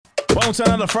Welcome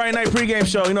to another Friday night pregame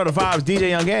show. You know the vibes.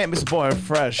 DJ Young Ant, Mr. Boy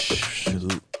Fresh,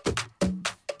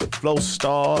 Flow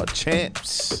Star,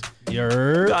 Champs. We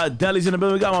got Deli's in the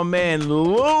building. We got my man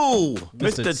Lou,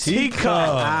 Mr. Teacup.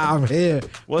 I'm here.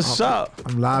 What's up?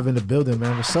 I'm live in the building,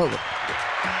 man. What's up?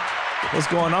 What's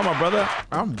going on, my brother?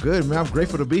 I'm good, man. I'm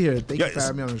grateful to be here. Thank you for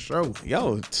having me on the show.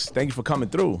 Yo, thank you for coming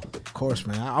through. Of course,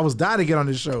 man. I was dying to get on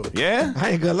this show. Yeah? I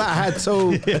ain't gonna lie. I had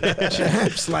told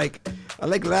Champs, like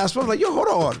last month, like, yo, hold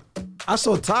on. I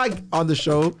saw Ty on the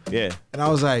show. Yeah. And I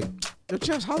was like, yo,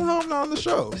 Champs, how the hell am I not on the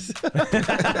show?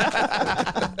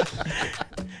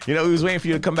 You know, we was waiting for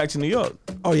you to come back to New York.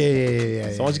 Oh,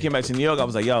 yeah. So once you came back to New York, I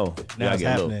was like, yo, now it's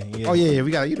happening. Yeah. Oh, yeah, we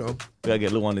got, you know. We gotta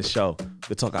get Lou on this show.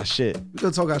 We'll talk our shit. We're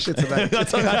gonna talk our shit tonight. We're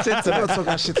gonna talk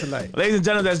our shit tonight. Ladies and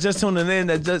gentlemen, that's just tuning in,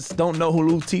 that just don't know who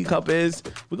Lou Teacup is,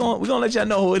 we're gonna let y'all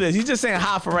know who it is. He's just saying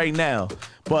hi for right now,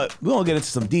 but we're gonna get into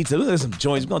some details. We're gonna get some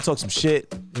joints. We're gonna talk some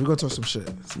shit. We're gonna talk some shit.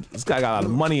 This guy got a lot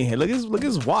of money in here. Look at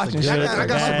his watch and shit. I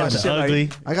got some money.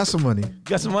 I got some money. You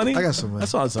got some money? I got some money.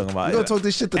 That's what I'm talking about. We're gonna talk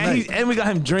this shit tonight. And we got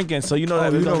him drinking, so you know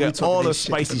that we're gonna get all the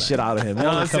spicy shit out of him. You know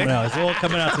what I'm saying? It's all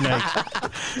coming out tonight.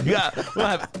 We're gonna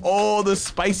have all the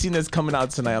spiciness coming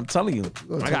out tonight. I'm telling you.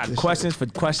 I got questions for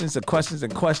questions and questions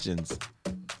and questions.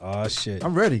 Oh shit.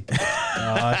 I'm ready.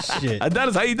 Oh shit.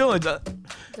 Adonis, how you doing?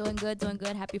 Doing good.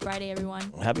 Happy Friday, everyone.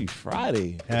 Happy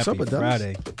Friday. Happy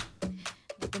Friday.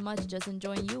 Nothing much, just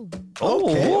enjoying you.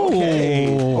 Okay.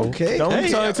 Don't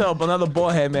turn to another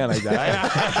bald head man like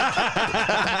that.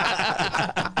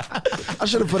 I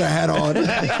should have put a hat on.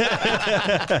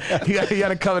 you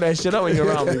gotta cover that shit up when you're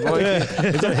around me, boy.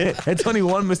 It's only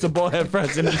one Mr. Ballhead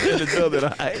Fresh in the building.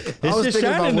 Right? I was thinking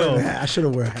about wearing a hat. I should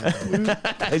have worn a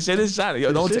hat. This shit is shining.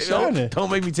 Yo,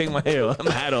 don't make me take my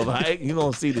hat off. Right? You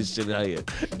gonna see this shit out here.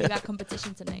 We got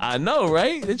competition tonight. I know,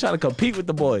 right? They're trying to compete with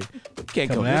the boy. You can't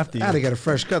come after you. I had to get a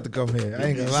fresh cut to come here. I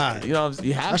ain't gonna lie. You know,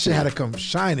 you have that shit had to come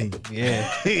shiny. Yeah.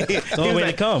 It's the only way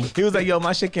to come. He was like, yo,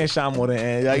 my shit can't shine more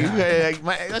than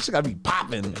that shit gotta be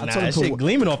popping. Nah, that shit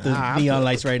gleaming off the neon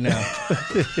lights right now.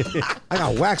 I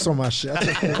got wax on my shit.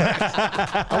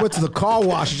 I went to the car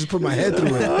wash and just put my head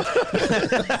through it.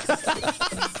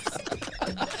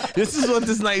 This is what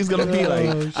this night is gonna be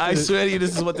like. I swear to you,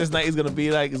 this is what this night is gonna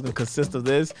be like. It's gonna consist of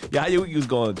this. Yeah, how your week was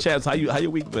going? Champs, how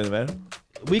your week been, man?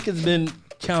 Week has been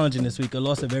challenging this week. I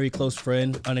lost a very close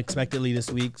friend unexpectedly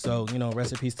this week. So,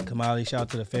 rest in peace to Kamali. Shout out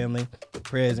to the family.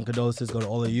 Prayers and condolences go to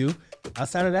all of you.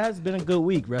 Outside of that, it's been a good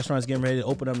week. Restaurants getting ready to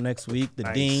open up next week. The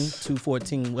Dean,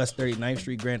 214 West 39th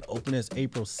Street grand opening is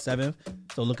April 7th.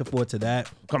 So looking forward to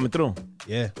that. Coming through.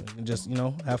 Yeah, we can just,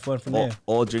 have fun from there.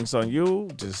 All drinks on you,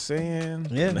 just saying.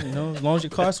 Yeah, as long as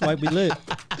your car swipe, we lit.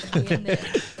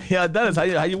 Yeah, Dennis, how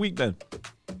your week been?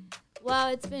 Well,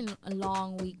 it's been a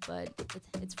long week, but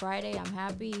it's Friday. I'm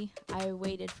happy. I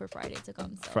waited for Friday to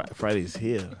come. So. Friday's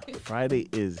here. Friday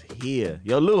is here.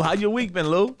 Yo, Lou, how your week been,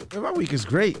 Lou? Yeah, my week is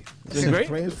great. It's great?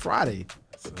 It's Friday.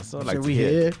 So like we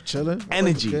here chilling.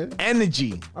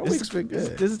 Energy. My week's been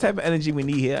good. This is the type of energy we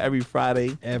need here every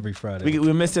Friday.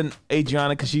 We're missing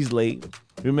Adriana because she's late.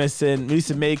 We're missing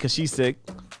Lisa May because she's sick.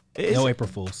 No April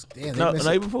Fools. Damn, no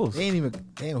April Fools. They ain't even.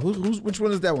 Damn, which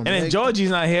one is that one? And then Georgie's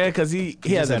not here because he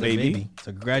has a baby.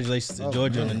 So congratulations to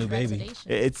Georgie on the new baby.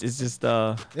 It's just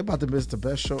they're about to miss the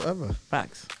best show ever.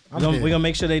 Facts. We're gonna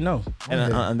make sure they know.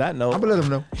 And on that note, I'm gonna let them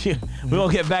know. We're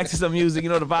gonna get back to some music. You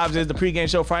know the vibes is the pregame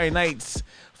show Friday nights.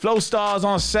 Flow Star's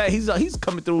on set. He's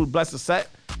coming through. Bless the set.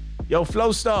 Yo,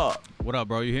 Flow Star. What up,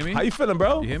 bro? You hear me? How you feeling,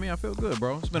 bro? You hear me? I feel good,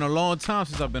 bro. It's been a long time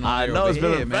since I've been on here. I know it's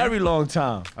been a very long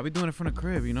time. I be doing it from the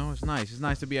crib, It's nice. It's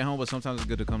nice to be at home, but sometimes it's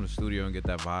good to come to the studio and get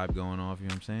that vibe going off. You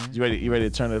know what I'm saying? You ready to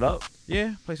turn it up?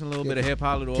 Yeah, play some little bit of hip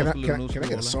hop, little Can I new school.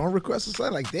 get a song request or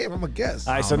something? Like, damn, I'm a guest.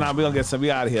 All right, so now we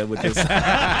out of here with this.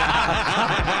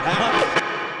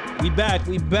 We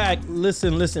back.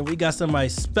 Listen. We got somebody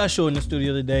special in the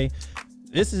studio today.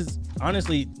 This is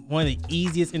honestly one of the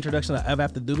easiest introductions I ever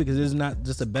have to do because it's not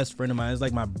just a best friend of mine. It's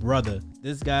like my brother.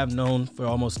 This guy I've known for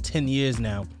almost 10 years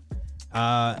now.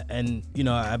 And,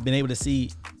 I've been able to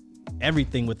see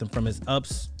everything with him from his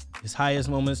ups, his highest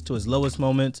moments to his lowest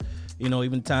moments.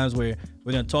 Even times where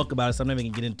we're going to talk about it, so I'm not even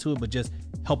going to get into it, but just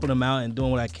helping him out and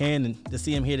doing what I can. And to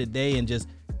see him here today and just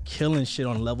killing shit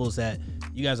on levels that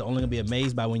you guys are only going to be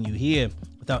amazed by when you hear.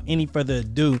 Without any further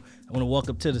ado, I want to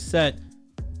welcome to the set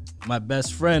my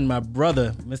best friend, my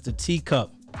brother, Mr.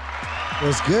 Teacup.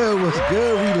 What's good? What's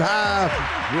good? We live.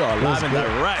 We are live and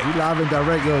direct. We live and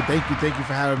direct. Yo, thank you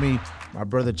for having me. My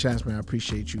brother Chance, man, I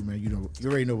appreciate you, man. You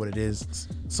already know what it is.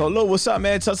 So, Lou, what's up,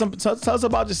 man? Tell us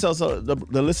about yourself so the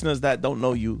listeners that don't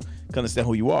know you can understand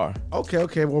who you are.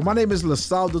 Okay. Well, my name is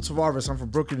Lasaldo Tavares. I'm from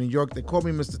Brooklyn, New York. They call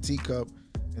me Mr. Teacup.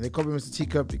 And they call me Mr.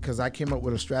 Teacup because I came up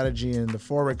with a strategy in the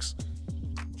Forex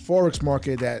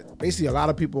market that basically a lot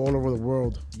of people all over the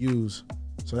world use.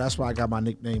 So that's why I got my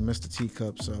nickname, Mr.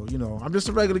 Teacup. So, I'm just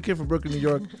a regular kid from Brooklyn, New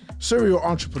York. Serial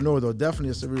entrepreneur, though. Definitely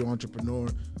a serial entrepreneur.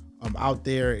 I'm out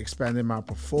there expanding my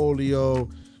portfolio,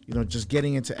 just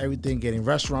getting into everything, getting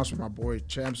restaurants with my boy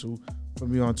Champs, who put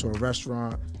me onto a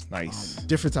restaurant. Nice.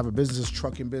 Different type of businesses,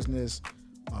 trucking business,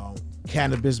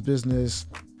 cannabis business,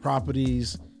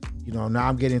 properties. Now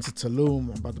I'm getting into Tulum.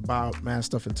 I'm about to buy mad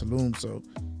stuff in Tulum. So,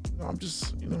 I'm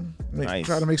just, nice.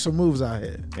 trying to make some moves out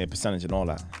here. Yeah, percentage and all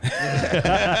that.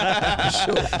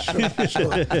 For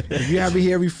sure. If you have me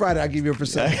here every Friday, I'll give you a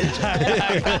percentage.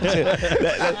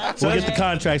 We'll get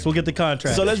the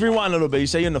contracts. So let's rewind a little bit. You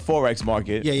say you're in the Forex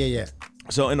market. Yeah.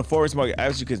 So in the Forex market,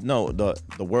 as you can know, the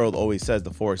world always says the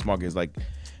Forex market is like,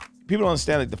 people don't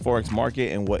understand like the Forex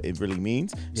market and what it really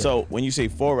means. Yeah. So when you say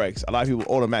Forex, a lot of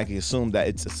people automatically assume that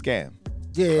it's a scam.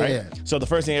 Yeah. So the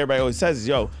first thing everybody always says is,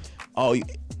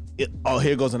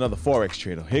 here goes another Forex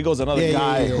trader. Here goes another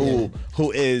guy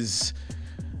who is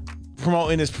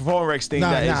promoting this Forex thing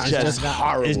is just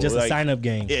horrible. It's just a sign-up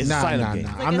game. It's a sign-up game.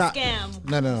 Like I'm not scam.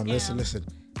 No. Listen.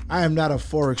 I am not a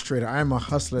Forex trader. I am a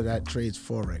hustler that trades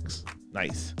Forex.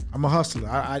 Nice. I'm a hustler.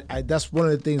 I that's one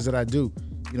of the things that I do.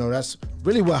 That's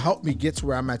really what helped me get to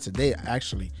where I'm at today,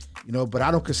 actually. But I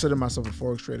don't consider myself a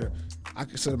Forex trader. I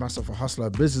consider myself a hustler,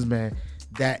 a businessman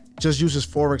that just uses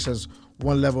Forex as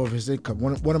one level of his income,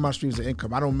 one of my streams of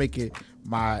income. I don't make it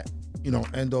my,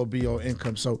 end all be all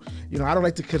income. So, I don't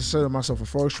like to consider myself a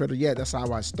Forex trader yet. That's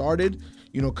how I started,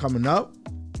 coming up,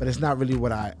 but it's not really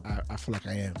what I feel like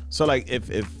I am. So like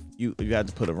if you had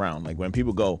to put around, like when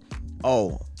people go,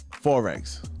 oh,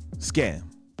 Forex, scam,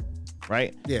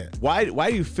 right? Yeah. Why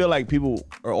do you feel like people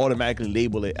are automatically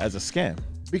label it as a scam?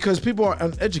 Because people are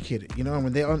uneducated, and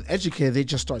when they're uneducated, they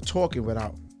just start talking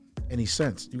without any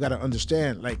sense. You got to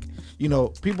understand,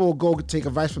 people will go take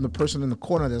advice from the person in the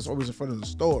corner that's always in front of the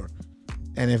store.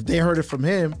 And if they heard it from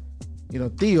him,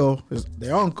 Theo,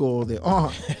 their uncle, their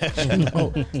aunt,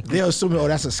 they'll assume,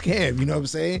 that's a scam, you know what I'm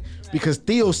saying? Because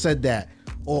Theo said that.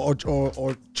 Or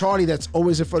Charlie that's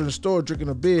always in front of the store drinking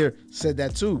a beer said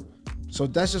that too. So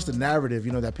that's just the narrative,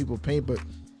 that people paint. But,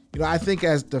 I think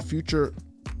as the future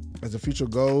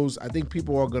goes, I think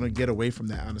people are gonna get away from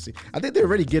that. Honestly, I think they're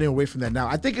already getting away from that now.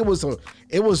 I think it was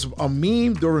a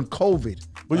meme during COVID.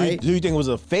 But right? do you think it was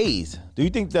a phase? Do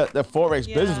you think that the Forex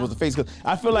business was a phase? Because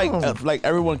I feel like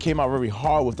everyone came out very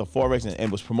hard with the Forex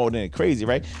and was promoting it crazy,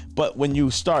 right? But when you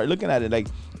start looking at it, like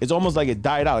it's almost like it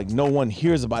died out. Like no one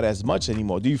hears about it as much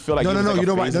anymore. Do you feel like no? You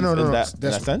know what? No. In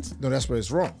that sense? No, that's where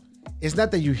it's wrong. It's not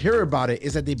that you hear about it;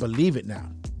 it's that they believe it now.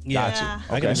 Gotcha.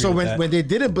 I can agree So with that. when they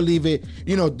didn't believe it,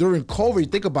 during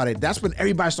COVID, think about it. That's when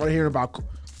everybody started hearing about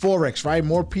Forex, right?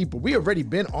 More people. We already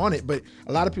been on it, but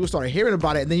a lot of people started hearing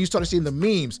about it, and then you started seeing the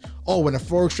memes. Oh, when a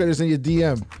Forex trader's in your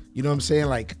DM, you know what I'm saying?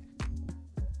 Like,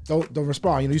 don't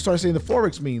respond. You started seeing the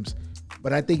Forex memes.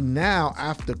 But I think now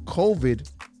after COVID,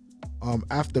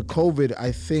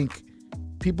 I think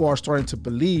people are starting to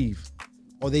believe,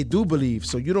 or they do believe.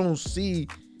 So you don't see.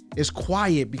 It's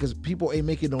quiet because people ain't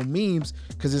making no memes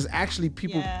because there's actually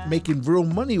people making real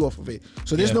money off of it.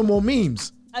 So there's no more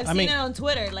memes. I've seen it on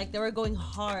Twitter. Like they were going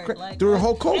hard. Like during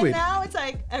whole COVID. And now it's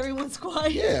like everyone's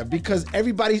quiet. Yeah, because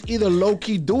everybody's either low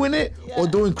key doing it or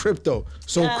doing crypto.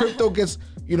 So crypto gets,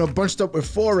 bunched up with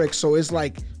Forex. So it's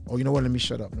like, oh, you know what? Let me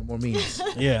shut up. No more memes.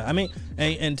 Yeah, I mean,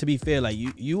 and to be fair, like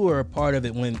you were a part of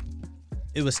it when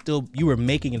it was still, you were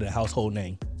making it a household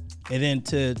name. And then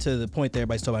to the point that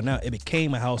everybody's talking about now, it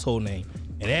became a household name.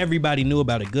 And everybody knew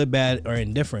about it, good, bad, or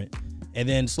indifferent. And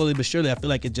then slowly but surely, I feel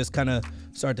like it just kind of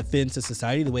started to fit into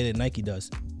society the way that Nike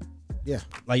does. Yeah.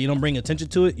 Like you don't bring attention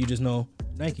to it, you just know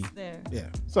Nike. There. Yeah.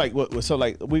 It's like,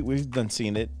 we've done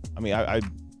seen it. I mean, I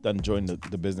done joined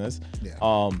the business.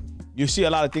 Yeah. You see a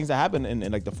lot of things that happen in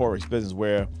like the Forex business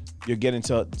where you get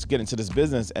into this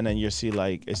business and then you see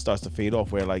like it starts to fade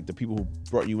off where like the people who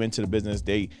brought you into the business,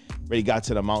 they already got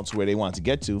to the amounts where they wanted to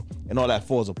get to and all that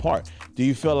falls apart. Do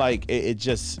you feel like it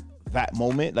just that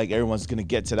moment, like everyone's gonna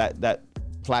get to that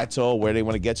plateau where they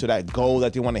want to get to that goal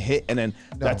that they want to hit and then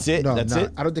that's it? That's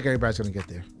it? I don't think everybody's gonna get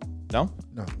there. No?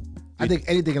 I think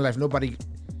anything in life,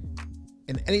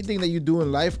 anything that you do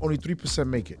in life, only 3%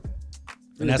 make it.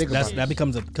 And that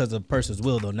becomes because of a person's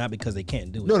will, though, not because they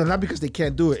can't do it. No, not because they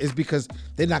can't do it. It's because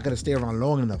they're not going to stay around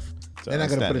long enough. They're not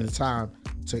gonna put in the time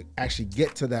to actually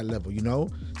get to that level. You know,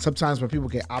 sometimes when people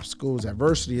get obstacles,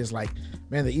 adversity, it's like,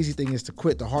 man, the easy thing is to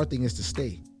quit. The hard thing is to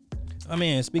stay. I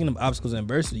mean, speaking of obstacles and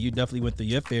adversity, you definitely went through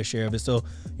your fair share of it. So,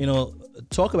 you know,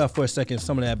 talk about for a second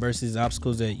some of the adversities and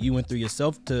obstacles that you went through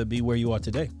yourself to be where you are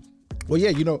today. Well, yeah,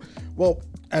 you know,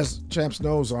 as Champs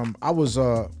knows, I was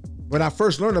when I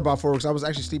first learned about Forex, I was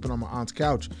actually sleeping on my aunt's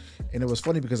couch, and it was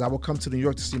funny because I would come to New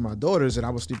York to see my daughters, and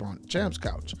I would sleep on Champs'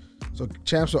 couch. So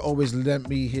Champs would always let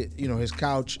me hit, you know, his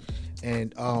couch,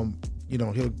 and you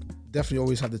know, he'll definitely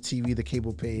always have the TV, the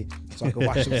cable paid, so I could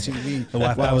watch the TV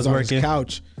while I was on his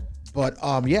couch. But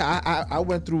yeah, I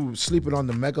went through sleeping on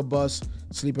the Mega Bus,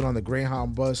 sleeping on the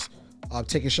Greyhound bus,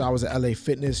 taking showers at LA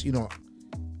Fitness, you know,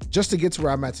 just to get to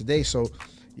where I'm at today. So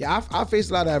yeah, I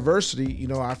faced a lot of adversity, you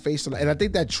know, I faced a lot, and I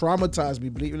think that traumatized me,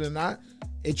 believe it or not.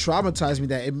 It traumatized me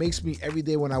that it makes me every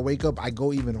day when I wake up, I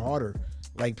go even harder.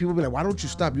 Like people be like, why don't you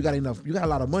stop? You got a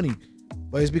lot of money.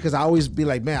 But it's because I always be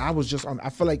like, man, I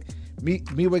feel like me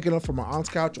waking up from my aunt's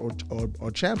couch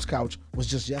or Champ's couch was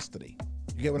just yesterday.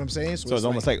 You get what I'm saying? So it's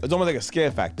almost like a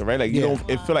scare factor, right? Like you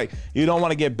feel like you don't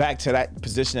want to get back to that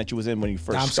position that you was in when you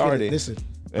first started. Listen,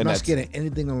 I'm not scared of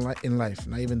anything in life,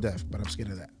 not even death, but I'm scared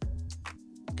of that.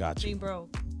 Gotcha. Being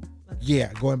broke.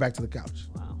 Yeah, going back to the couch.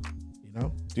 Wow. You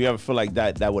know? Do you ever feel like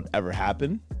that would ever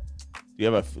happen? Do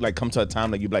you ever like come to a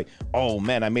time like you be like, oh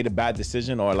man, I made a bad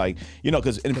decision, or like, you know,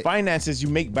 because in finances you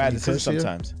make bad decisions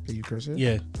sometimes. Can you curse it?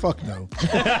 Yeah. Fuck no.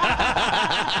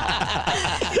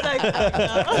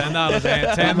 $10,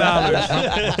 man.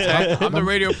 $10. I'm the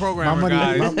radio programmer,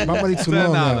 guys. My money too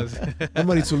long now. My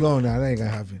money too long now. That ain't gonna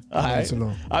happen. Right. Too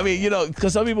long. I mean, you know,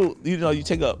 because some people, you know, you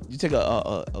go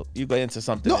into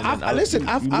something. No,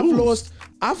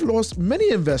 I've lost many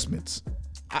investments.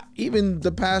 Even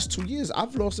the past 2 years,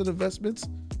 I've lost in investments.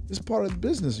 It's part of the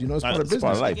business, you know. It's part of business. It's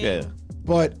part of life, yeah.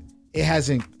 But it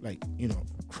hasn't, like, you know,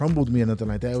 crumbled me or nothing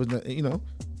like that. It was, you know.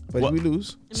 But we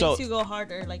lose. It makes you go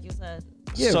harder, like you said.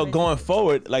 Yeah. So going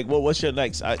forward, like, what's your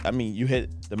next? I mean, you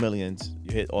hit the millions,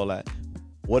 you hit all that.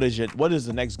 What is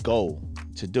the next goal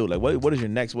to do? Like, what is your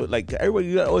next? Like, everybody,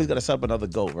 you always got to set up another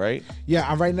goal, right?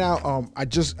 Yeah. Right now, I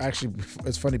just actually,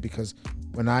 it's funny because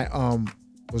when I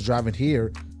was driving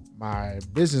here, my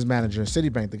business manager in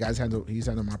Citibank, the guy's he's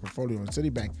handling my portfolio in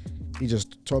Citibank. He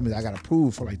just told me that I got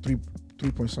approved for like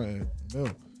 3.something mil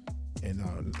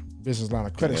in business line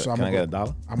of credit. Can I get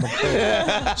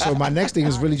 $1? So my next thing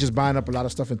is really just buying up a lot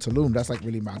of stuff in Tulum. That's like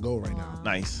really my goal right now.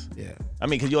 Nice. Yeah. I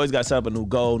mean, because you always got to set up a new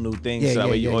goal, new things. So that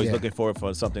way you're always looking forward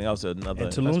for something else or another.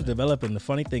 And Tulum's developing. The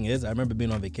funny thing is, I remember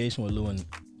being on vacation with Lou in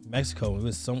Mexico. We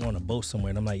was on a boat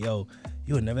somewhere, and I'm like, yo,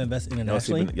 you would never invest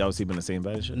internationally? Y'all was sleeping in the same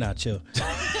bed and shit? Nah, chill.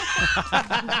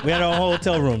 We had our own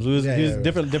hotel rooms. We was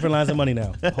different lines of money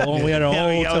now. We had our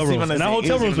own hotel rooms. And our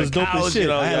hotel rooms was dope as shit.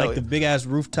 I had like the big ass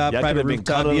rooftop, private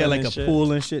rooftop. Yeah, like a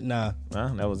pool and shit. Nah.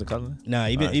 That wasn't cuddling? Nah,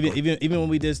 even when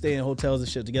we did stay in hotels and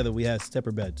shit together, we had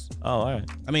separate beds. Oh, all right.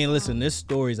 I mean, listen, there's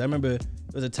stories. I remember there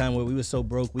was a time where we were so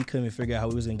broke, we couldn't even figure out how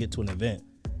we was gonna get to an event.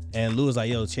 And Lou was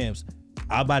like, yo, Champs,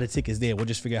 I'll buy the tickets there. We'll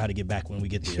just figure out how to get back when we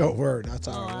get there. Yo, word. That's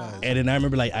how it was. And then I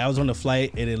remember, like, I was on the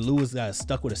flight, and then Lewis got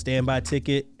stuck with a standby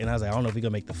ticket. And I was like, I don't know if he's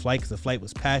going to make the flight because the flight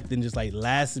was packed. Then just, like,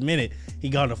 last minute, he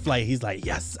got on the flight. He's like,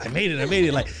 yes, I made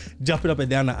it. Like, jumping up and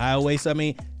down the aisleway. So, I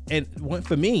mean, and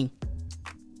for me,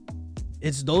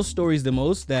 it's those stories the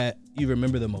most that you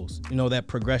remember the most. You know, that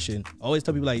progression. I always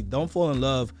tell people, like, don't fall in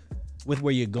love with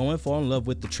where you're going. Fall in love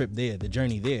with the trip there, the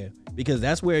journey there. Because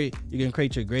that's where you're going to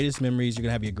create your greatest memories. You're going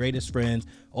to have your greatest friends.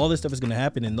 All this stuff is going to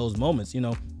happen in those moments. You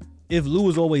know, if Lou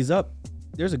was always up,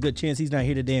 there's a good chance he's not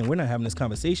here today and we're not having this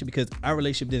conversation because our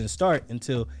relationship didn't start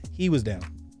until he was down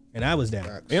and I was down.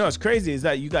 You know, what's crazy is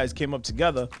that you guys came up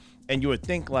together and you would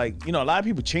think like, you know, a lot of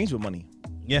people change with money.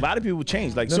 Yeah. A lot of people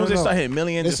change. Like, as soon as they start hitting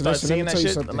millions and start seeing that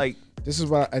shit, like. This is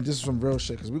some real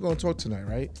shit because we're going to talk tonight,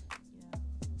 right?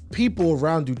 People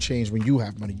around you change when you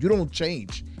have money. You don't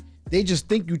change. They just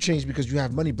think you change because you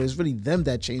have money, but it's really them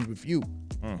that change with you.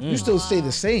 You still stay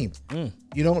the same.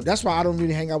 You know, that's why I don't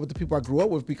really hang out with the people I grew up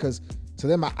with because to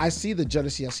them, I see the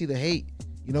jealousy, I see the hate,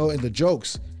 you know, and the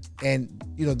jokes. And,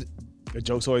 you know, the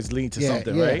jokes always lead to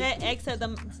something, yeah. right? They exit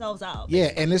themselves out.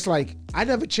 Yeah, and it's like, I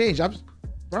never change.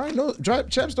 Brian knows,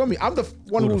 Champs told me, I'm the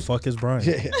one Who the who's... fuck is Brian?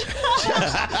 Yeah.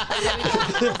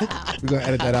 We're going to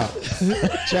edit that out.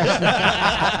 Champs,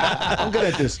 I'm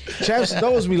good at this. Champs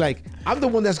knows me like, I'm the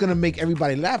one that's going to make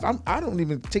everybody laugh. I don't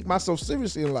even take myself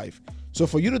seriously in life. So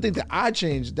for you to think that I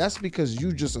changed, that's because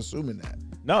you just assuming that.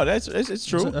 No, it's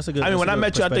true. That's a good. I mean, when I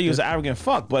met you, I thought you was an arrogant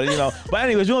fuck, but you know. But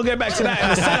anyways, we'll get back to that in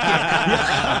a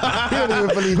second. He don't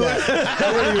even believe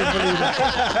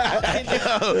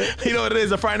that. You know what it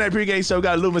is? A Friday night pregame show. We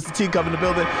got Lou, Mr. T, coming in the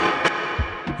building.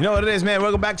 You know what it is, man.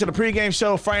 Welcome back to the pregame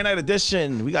show, Friday night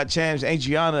edition. We got Champs,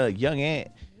 Adriana, Young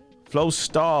Ant, Flo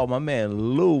Star, my man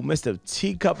Lou, Mr.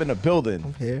 Teacup in the building.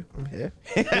 I'm here.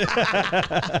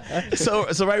 So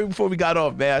right before we got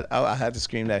off, man, I had to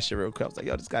scream that shit real quick. I was like,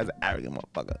 yo, this guy's an arrogant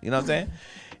motherfucker. You know what I'm saying?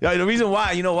 Yo, the reason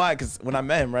why, you know why? Because when I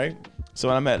met him, right? So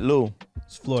when I met Lou.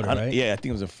 It's Florida, right? Yeah, I think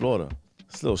it was in Florida.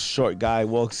 This little short guy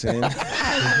walks in.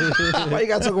 Why you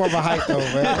gotta talk about my height though,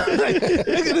 man? Look at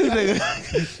this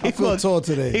nigga. I feel tall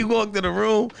today. He walked in the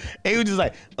room and he was just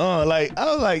like, I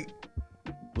was like,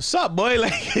 what's up, boy?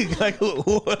 Like,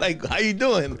 how you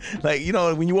doing? Like, you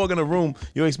know, when you walk in the room,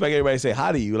 you expect everybody to say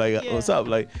hi to you. Like, what's up?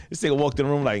 Like, this nigga walked in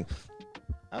the room like,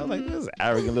 I was like, this is an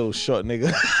arrogant little short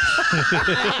nigga.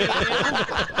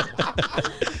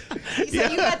 He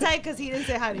said you got tight because he didn't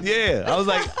say hi to you. Yeah, I was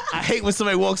like, I hate when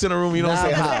somebody walks in the room, you don't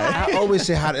say hi. I always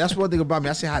say hi. That's one thing about me.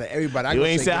 I say hi to everybody. You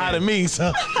ain't say hi to me,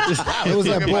 so. It was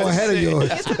that bald head of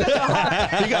yours.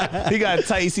 He got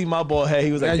tight. You see my bald head.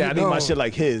 He was like, Yeah, I need my shit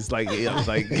like his. Like, I was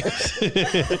like,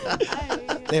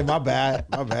 Hey, my bad,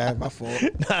 my fault.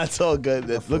 nah, it's all good.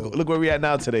 Look where we at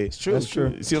now today. It's true. See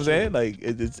what I'm saying? Like,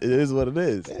 it is what it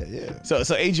is. Yeah.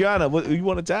 So Adriana, what you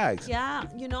wanted to ask? Yeah,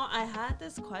 you know, I had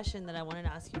this question that I wanted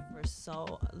to ask you for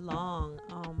so long.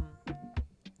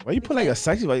 Why you put like a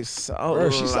sexy, like, Bro,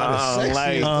 she sounded sexy.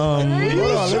 like, Hold what are you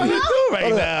on, trying to do right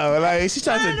hold on. now? Like, she's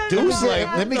trying to do something.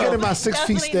 Let me get in my 6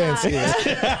 feet stance here.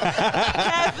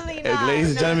 Definitely Hey, not. ladies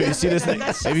and gentlemen, you see this thing?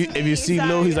 That's If just you me. see Sorry.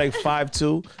 Lou, he's like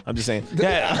 5'2". I'm just saying.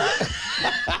 Yeah.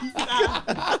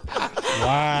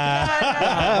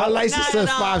 My license says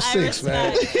 5'6",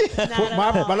 man.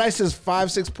 My license is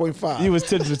 5'6.5". You was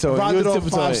tiptoeing. Round You it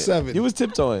was off tiptoeing. 5'7". You was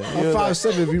tiptoeing. I'm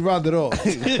 5'7" if you round it off.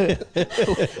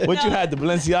 What you had, the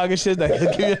Balenciaga shit that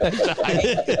could give you an extra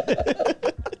height?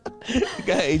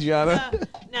 Go ahead, Adriana.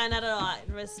 No, not at all.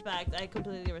 Respect. I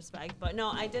completely respect. But no,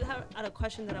 I did have a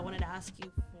question that I wanted to ask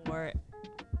you for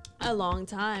a long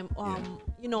time.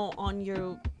 You know, on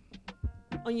your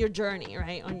journey,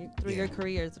 right? Through your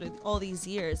career, through all these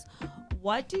years,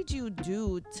 what did you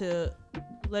do to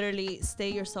literally stay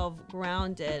yourself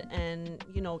grounded and,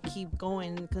 you know, keep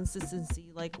going, consistency?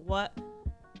 Like what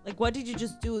did you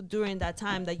just do during that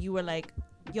time that you were like,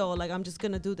 yo, like I'm just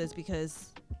gonna do this because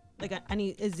like I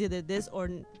need, is either this or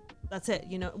that's it,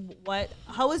 you know?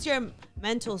 How was your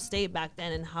mental state back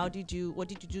then, and what did you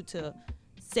do to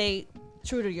stay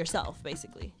true to yourself,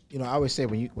 basically? You know, I always say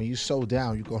when you slow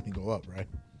down, you can only go up, right?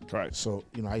 Correct. So,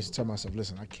 you know, I used to tell myself,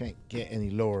 listen, I can't get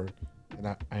any lower than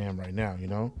I am right now, you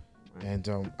know? And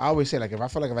I always say, like, if I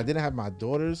didn't have my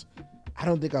daughters, I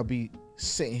don't think I'll be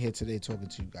sitting here today talking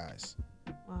to you guys.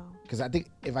 Wow. Because I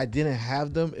think if I didn't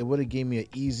have them, it would have gave me an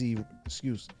easy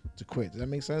excuse to quit. Does that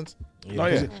make sense? Oh,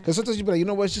 yeah. Because sometimes you be like, you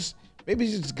know what, it's just, maybe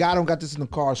it's just God don't got this in the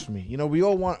cards for me. You know, we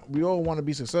all want to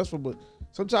be successful, but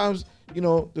sometimes, you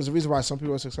know, there's a reason why some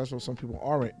people are successful, some people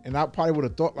aren't. And I probably would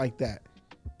have thought like that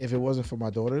if it wasn't for my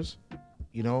daughters,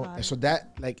 you know? And so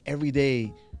that, like, every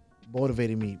day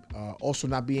motivated me. Also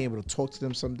not being able to talk to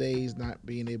them some days, not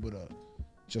being able to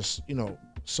just, you know,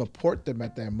 support them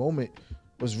at that moment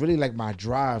was really like my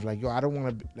drive. Like, yo, I don't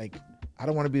want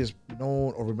to be as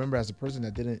known or remembered as a person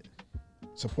that didn't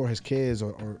support his kids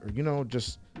or you know,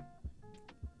 just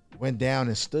went down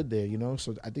and stood there, you know?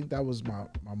 So I think that was my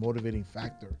motivating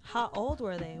factor. How old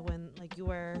were they when, like, you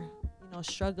were, you know,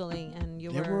 struggling and you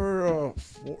They were?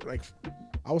 were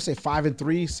I would say 5 and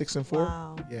 3, 6 and 4.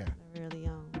 Wow. Yeah. They're really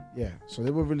young. Yeah. So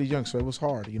they were really young. So it was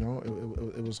hard, you know?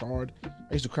 It was hard.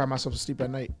 I used to cry myself to sleep at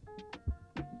night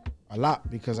a lot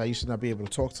because I used to not be able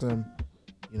to talk to them,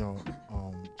 you know,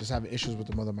 just having issues with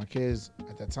the mother of my kids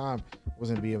at that time,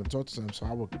 wasn't being able to talk to them. So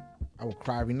I would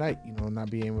cry every night, you know, not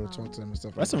being able to talk to them and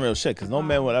stuff. That's some real shit, because no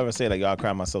man would ever say, like, yo, I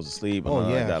cry myself to sleep. Oh,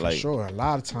 yeah, like that. for Like, sure. A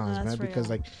lot of times, That's man, because,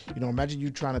 real. like, you know, imagine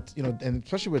you trying to, you know, and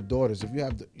especially with daughters, if you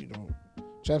have, you know,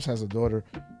 Champs has a daughter,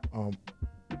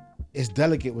 it's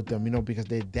delicate with them, you know, because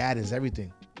their dad is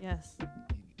everything. Yes.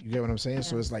 You get what I'm saying?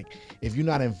 So Yes. it's like, if you're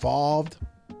not involved,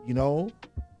 you know,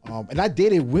 and I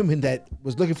dated women that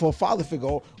was looking for a father figure.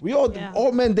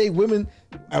 All men date women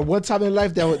at one time in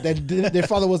life that their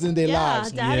father wasn't in their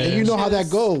lives. Daddy And you know how that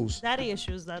issues. goes. Daddy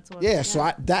issues. That's what. Yeah, so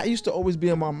that used to always be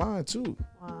in my mind too.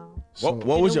 Wow. So,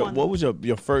 what was You don't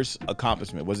your first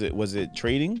accomplishment? Was it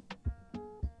trading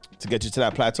to get you to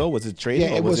that plateau? Was it trading?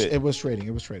 yeah, or it was trading.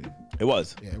 It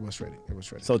was. Yeah, it was trading.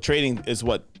 So trading is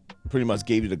what pretty much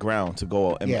gave you the ground to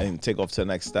go and take off to the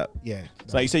next step. Yeah.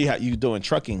 So like you say you doing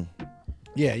trucking.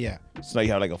 Yeah. So like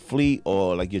you have like a fleet,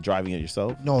 or like you're driving it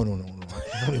yourself? No. Only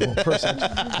one person.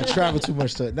 I travel too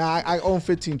much to. Now I own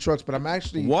 15 trucks, but I'm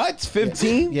actually What?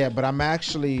 15? Yeah, but I'm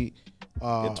actually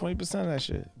Get 20% of that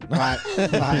shit. by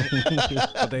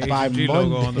The HMG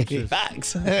logo on the shit.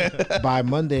 Facts. by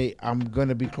Monday, I'm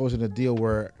gonna be closing a deal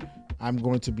where I'm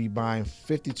going to be buying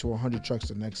 50 to 100 trucks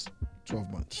the next 12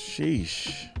 months.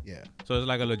 Sheesh. Yeah. So it's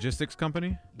like a logistics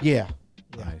company. Yeah.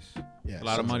 Nice. Yeah. A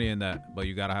lot of money in that, but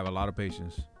you gotta have a lot of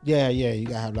patience. Yeah. You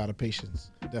gotta have a lot of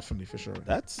patience. Definitely, for sure.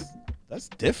 That's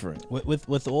different.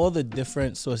 With all the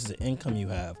different sources of income you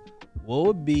have, what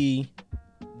would be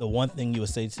the one thing you would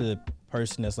say to the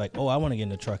person that's like, oh, I want to get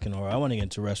into trucking, or I want to get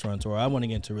into restaurants, or I want to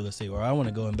get into real estate, or I want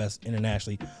to go invest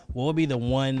internationally? What would be the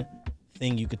one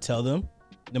thing you could tell them,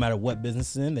 no matter what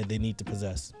business is in, that they need to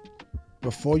possess?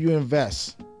 Before you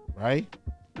invest, right?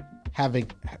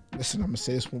 Listen, I'm gonna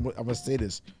say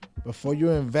this. Before you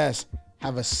invest,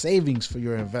 have a savings for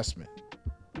your investment.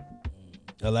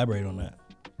 Elaborate on that.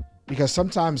 Because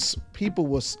sometimes people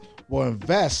will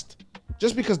invest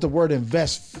just because the word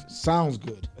invest sounds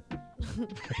good.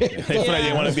 They feel like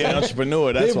they want to be an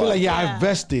entrepreneur. That's They'll why. be like, I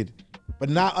invested. But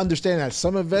not understanding that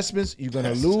some investments you're going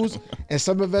to lose, and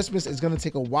some investments it's going to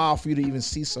take a while for you to even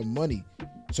see some money.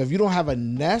 So if you don't have a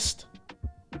nest,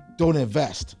 don't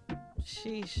invest.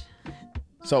 Sheesh.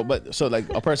 So like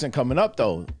a person coming up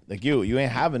though, like you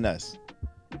ain't having us,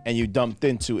 and you jumped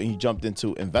into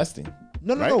investing.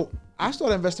 No. I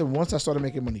started investing once I started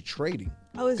making money trading.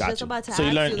 I was Gotcha. just about to So you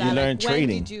ask learned- you that. you learned when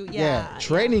trading. did you? Yeah,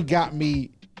 trading got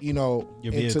me, Your into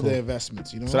vehicle. the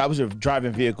investments. So that was your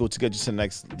driving vehicle to get you to the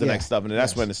next stuff, and then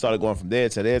that's when it started going from there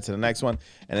to the next one,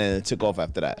 and then it took off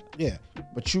after that. Yeah,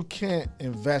 but you can't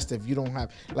invest if you don't have.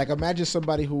 Like, imagine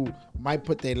somebody who might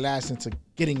put their last into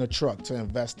getting a truck to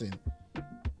invest in.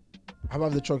 How about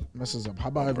if the truck messes up? How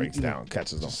about if Breaks down,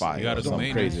 catches on fire. You gotta or do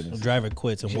something maintenance. crazy. The driver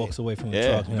quits and walks away from the Yeah.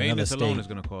 truck in another Maintenance alone state. is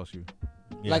gonna cost you.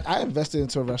 Yeah. Like, I invested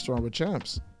into a restaurant with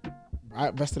Champs. I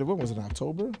invested in when was it,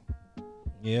 October?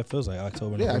 Yeah, it feels like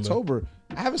October. Yeah, November. October.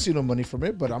 I haven't seen no money from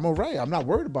it, but I'm all right. I'm not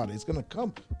worried about it. It's gonna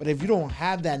come. But if you don't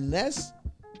have that nest,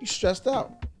 you stressed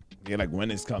out. You're like,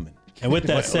 when it's coming. And with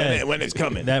that said, when it's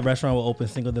coming. that restaurant will open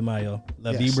Cinco de Mayo,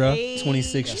 La Yes. Vibra, Hey.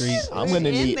 26th Street. I'm gonna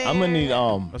need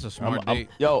That's a smart date.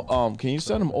 can you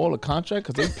send them all a contract,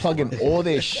 because they plug in all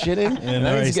their shit in, and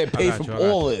I need to get paid I got from you, I got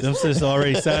all you. this. Them sisters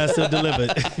already signed, still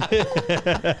delivered.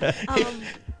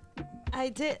 I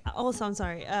did. Also, I'm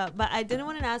sorry, but I didn't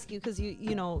want to ask you because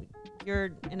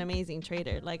you're an amazing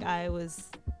trader. Like, I was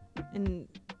in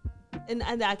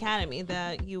the academy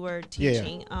that you were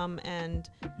teaching. And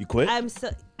You quit?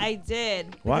 I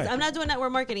did. Why? Because I'm not doing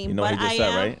network marketing. You know but what he just I said,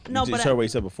 am. right? No, you but just heard what he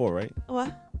said before, right?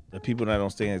 what? The people that don't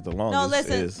stay as the longest No,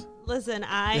 listen. is. Listen,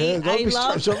 Yeah, don't be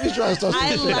love. trying to start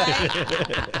I some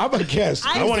shit. like. I'm a guest.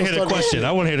 I I want to hear the question.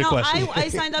 I want to hear the No, question. I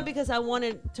signed up because I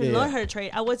wanted to Yeah. learn how to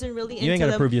trade. I wasn't really into You ain't got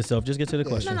to the prove yourself. Just get to the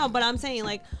question. No, but I'm saying,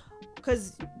 like,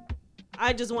 because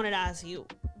I just wanted to ask you,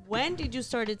 when did you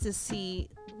started to see?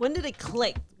 When did it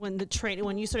click? When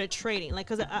you started trading? Like,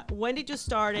 because when did you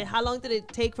start it? How long did it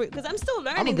take for? Because I'm still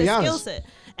learning be the skill honest. set,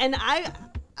 and I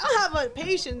have a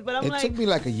patience, but I'm It like took me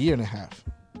like a year and a half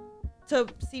to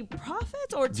see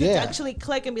profits or to Yeah. actually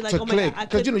click and be like, to oh my click. god, I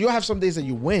Because could. you'll have some days that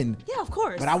you win, Yeah, of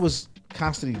course. but I was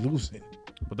constantly losing.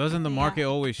 But doesn't the market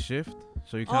always shift?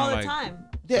 So you all kind the of like time.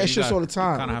 Yeah, it's just all the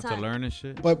time. Kind All of the have to time. learn and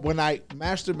shit. But when I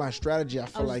mastered my strategy, I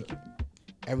felt was- like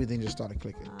everything just started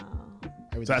clicking.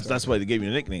 Everything So that's started why they gave you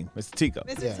a nickname, Mr. Tico.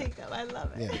 Mr. Yeah. Teacup, I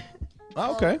love it. Yeah.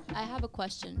 Oh, okay. I have a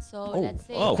question. So Oh, let's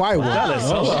say quiet one. Dallas.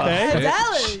 Oh, okay.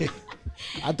 Dallas.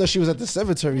 I thought she was at the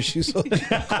cemetery. She was so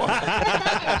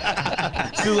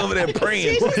Still over there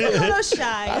praying. She's just a little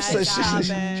shy. I Guys. said, Stop she's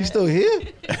it. still here.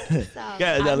 Stop.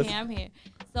 Yeah, Dallas. I'm here.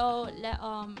 So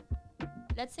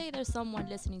let's say there's someone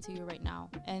listening to you right now,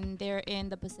 and they're in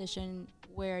the position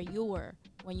where you were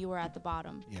when you were at the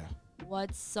bottom. Yeah.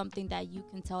 What's something that you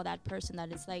can tell that person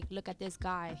that it's like, look at this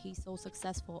guy, he's so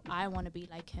successful, I want to be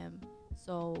like him?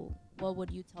 So what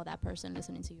would you tell that person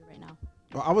listening to you right now?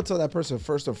 Well, I would tell that person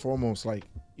first and foremost, like,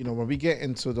 when we get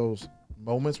into those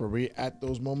moments where we're at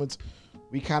those moments,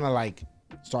 we kind of like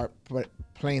start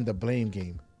playing the blame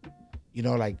game.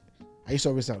 Like, I used to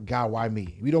always say, God, why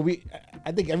me?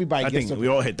 I think everybody I gets think to, we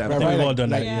all hit that. right, I think right, we've all like, done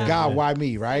that. like, Yeah. God, why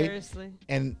me, right? Seriously.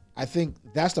 And I think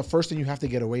that's the first thing you have to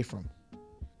get away from.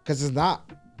 Because it's not,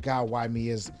 God, why me?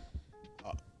 Is,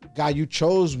 God, you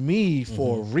chose me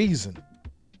for a reason.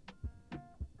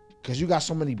 Because you got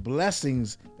so many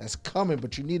blessings that's coming,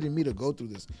 but you needed me to go through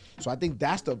this. So I think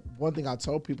that's the one thing I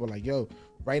tell people, like, yo,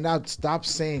 right now, stop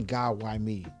saying, God, why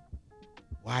me?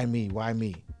 Why me? Why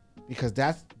me? Because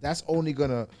that's only going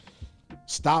to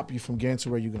stop you from getting to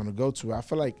where you're going to go to. I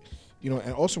feel like,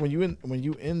 and also when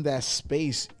you in that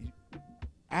space,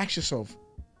 ask yourself,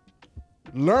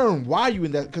 learn why you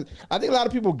in that. Because I think a lot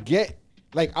of people get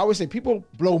like I always say, people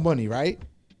blow money, right?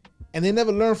 And they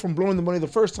never learn from blowing the money the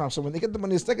first time. So when they get the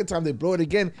money the second time, they blow it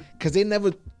again because they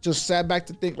never just sat back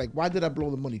to think, like, why did I blow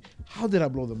the money? How did I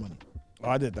blow the money? Oh,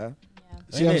 I did that.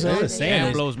 See what I'm saying?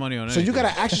 Man blows money on So you anything.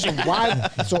 gotta ask yourself why.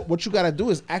 So what you gotta do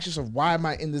is ask yourself, why am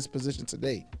I in this position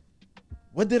today?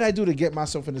 What did I do to get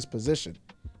myself in this position?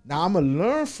 Now I'm gonna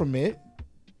learn from it,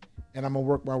 and I'm gonna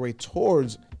work my way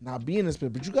towards not being in this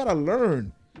position. But you gotta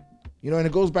learn, and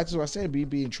it goes back to what I said,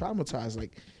 being traumatized.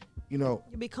 Like, You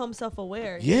become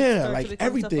self-aware. You yeah, start to like become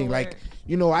everything. self-aware.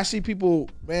 Like, I see people,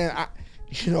 man.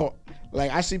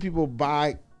 I see people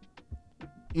buy,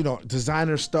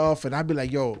 designer stuff, and I'd be like,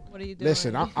 yo, What are you doing?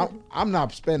 listen, I'm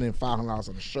not spending $500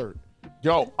 on a shirt.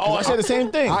 Yo, I said the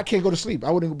same thing. I can't go to sleep. I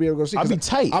wouldn't be able to go to sleep. I'll be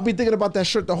tight. I'll be thinking about that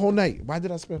shirt the whole night. Why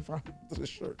did I spend $500 on this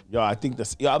shirt? Yo, I think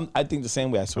this. Yo, I think the same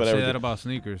way. I swear Say everything. that about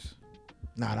sneakers.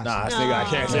 Nah, that's Nah, not. nigga, I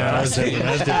can't say that.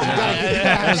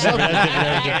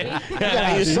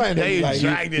 They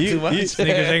dragged it too much.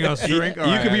 Sneakers ain't gonna shrink. You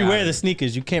can rewear the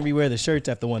sneakers. You can't rewear the shirts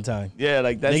after one time. Yeah,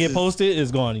 like that's. They get just- posted,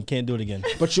 it's gone. You can't do it again.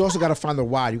 But you also got to find the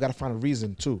why. You got to find a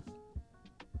reason too.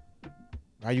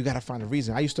 Right? You got to find a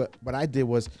reason. What I did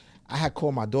was, I had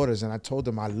called my daughters and I told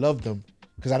them I loved them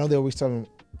because I know they always tell them,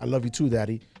 I love you too,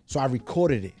 daddy. So I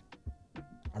recorded it.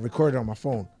 I recorded it on my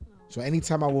phone. So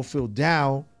anytime I will feel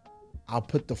down, I'll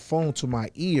put the phone to my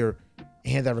ear and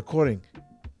hear that recording.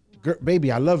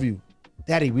 Baby, I love you.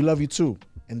 Daddy, we love you too.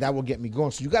 And that will get me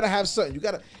going. So you got to have something. You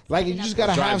just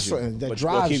got to have something that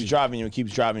drives keeps you. driving you and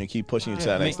keeps driving you, keep pushing you to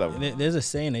that next level. There's a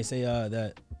saying, they say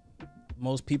that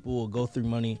most people will go through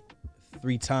money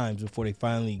 3 times before they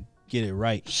finally get it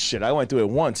right. Shit, I went through it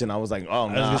once and I was like, oh,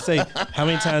 I nah. was gonna say, how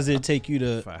many times did it take you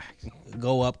to Facts.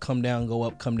 go up, come down, go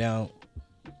up, come down?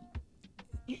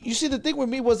 You see, the thing with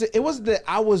me was it wasn't that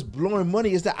I was blowing money,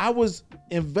 it's that I was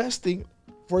investing.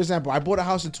 For example, I bought a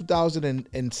house in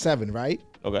 2007, right?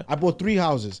 Okay. I bought 3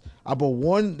 houses. I bought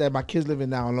one that my kids live in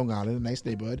now in Long Island, a nice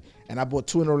neighborhood, and I bought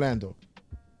 2 in Orlando.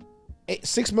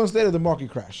 6 months later, the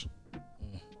market crashed.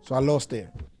 So I lost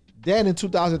there. Then in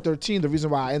 2013, the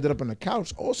reason why I ended up on the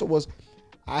couch also was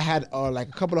I had like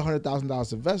a couple of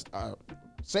 $100,000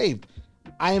 saved.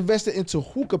 I invested into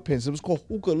hookah pins. It was called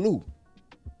Hookah Lou.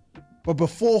 But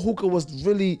before hookah was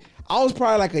really, I was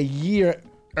probably like a year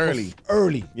Early.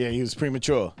 Yeah, he was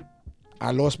premature.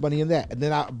 I lost money in that. And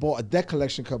then I bought a debt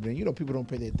collection company. You know, people don't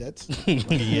pay their debts.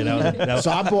 Yeah, that was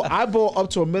So I bought up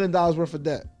to $1 million worth of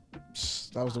debt.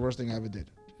 That was the worst thing I ever did.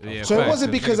 Yeah, So it facts,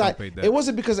 wasn't 'cause because niggas I don't pay debt. it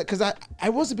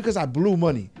wasn't because I blew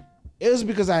money. It was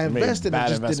because I made invested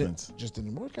bad and investments. just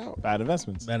didn't work out. Bad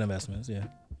investments. bad investments, yeah.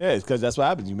 Yeah, it's because that's what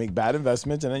happens. You make bad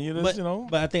investments and then you just,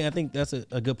 But I think that's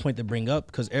a good point to bring up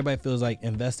because everybody feels like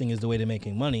investing is the way to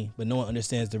making money, but no one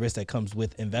understands the risk that comes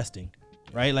with investing,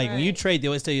 right? Like when you Right. trade, they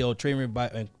always tell you, trading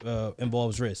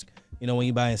involves risk. When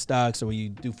you buy in stocks or when you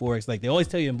do Forex, like they always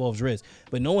tell you it involves risk,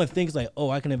 but no one thinks like, oh,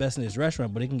 I can invest in this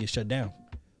restaurant, but it can get shut down.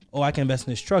 Oh, I can invest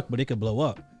in this truck, but it could blow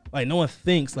up. Like no one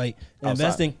thinks like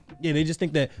investing. Yeah, they just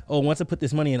think that, oh, once I put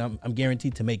this money in, I'm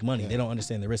guaranteed to make money. They don't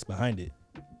understand the risk behind it.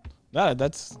 nah,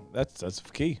 that's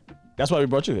key. That's why we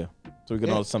brought you here. So we can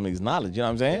know some of these knowledge. You know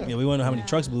what I'm saying? Yeah, we want to know how many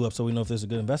trucks blew up so we know if there's a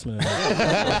good investment or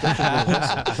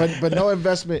not. But no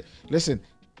investment. Listen,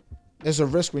 there's a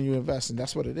risk when you invest, and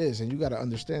that's what it is. And you got to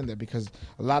understand that because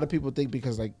a lot of people think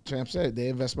because, like Champ said, they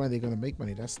invest money, they're going to make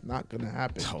money. That's not going to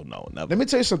happen. Oh, no, never. Let me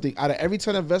tell you something. Out of every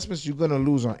 10 investments, you're going to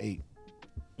lose on 8.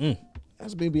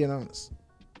 That's me being honest.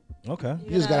 Okay.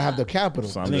 You just got to have the capital.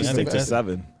 So I'm I think- going to I stick think to that's-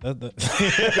 7.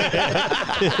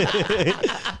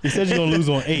 He said you're gonna lose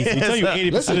on 8. So he tell you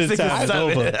 80% of the time it's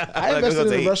over. I Like, invested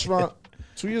in eight. a restaurant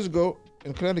 2 years ago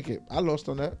in Connecticut. I lost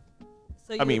on that.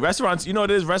 So I mean, restaurants, you know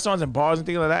what it is? Restaurants and bars and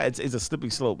things like that, it's a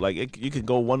slippery slope. Like, you could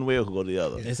go one way or could go the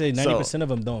other. They say 90% of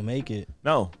them don't make it.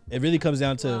 No. It really comes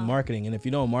down to marketing, and if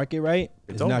you don't market right,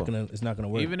 it's not over. gonna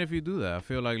work. Even if you do that, I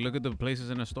feel like look at the places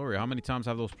in the story. How many times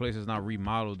have those places not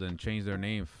remodeled and changed their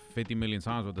name 50 million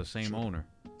times with the same owner?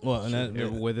 well,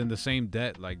 and Within the same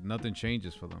debt, like nothing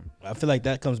changes for them. I feel like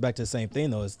that comes back to the same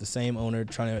thing though. It's the same owner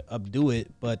trying to updo it,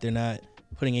 but they're not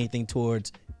putting anything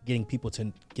towards getting people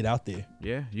to get out there.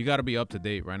 Yeah, you got to be up to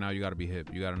date right now. You got to be hip.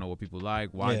 You got to know what people like.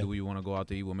 Why Yeah. do you want to go out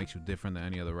to eat? What makes you different than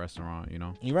any other restaurant? You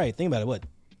know. You're right. Think about it. What,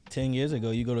 10 years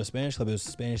ago, you go to a Spanish club, it was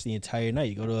Spanish the entire night.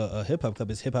 You go to a hip hop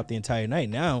club, it's hip hop the entire night.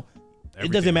 Now, it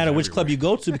Everything doesn't matter is which club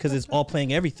everywhere. you go to because it's all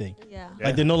playing everything. Yeah.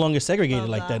 Like they're no longer segregated Love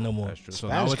like that that. no more. That's true. So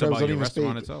Spanish now it's clubs about don't your even restaurant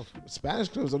speak- itself. Spanish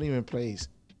clubs don't even play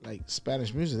like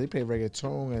Spanish music. They play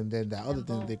reggaeton and then the other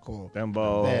thing they call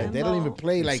Dembo. they don't even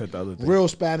play They like said the other thing. real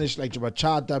Spanish like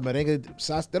bachata, merengue,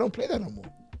 salsa. They don't play that no more.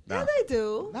 Yeah, they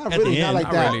do. Not really, not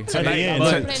like that. Really. Tonight,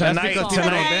 But but that's because people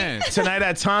don't dance. Tonight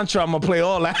at Tantra, I'm gonna play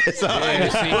all that. So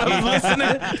I'm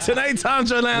listening. Tonight,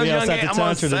 Tantra Lounge, We Young outside Game. the I'm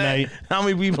on Tantra set. tonight. I'm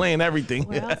gonna be playing everything.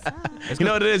 We're outside. You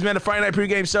know what it is, man? The Friday Night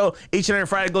Pregame Show. Each and every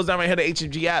Friday goes down right here, the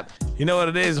HMG app. You know what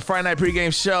it is, the Friday Night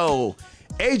Pregame Show.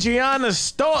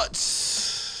 Adriana's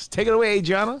thoughts. Take it away,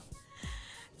 Adriana.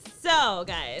 So,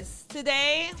 guys,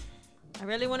 today I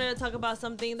really wanted to talk about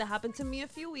something that happened to me a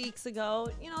few weeks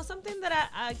ago. You know, something that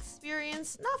I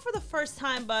experienced, not for the first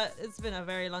time, but it's been a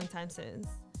very long time since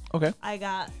Okay. I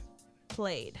got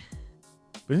played.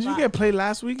 Didn't you get played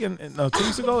last week and 2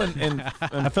 weeks ago? And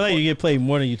I feel like you get played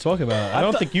more than you talk about. I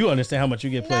don't think you understand how much you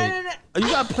get played. No.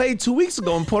 you got played 2 weeks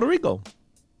ago in Puerto Rico.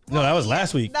 No, that was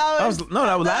last week. That was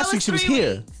last week. She was 3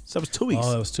 here. weeks. So it was 2 weeks.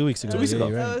 Oh, it was 2 weeks ago. 2 weeks ago. Yeah,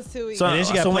 you're That right. was 2 weeks. So- And then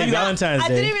she got so played when you got- Valentine's I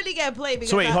Day. didn't really get played because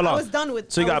So wait, hold on. I was done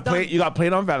with. So you I was got done. played. You got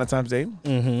played on Valentine's Day.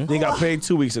 Mm-hmm. Then you got played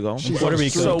 2 weeks ago. Puerto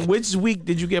Rico. So which week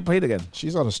did you get played again?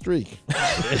 She's on a streak.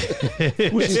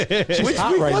 Which She's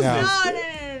hot week right was now.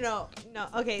 it? No.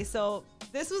 Okay, so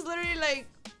this was literally like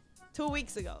 2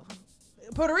 weeks ago.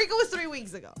 Puerto Rico was 3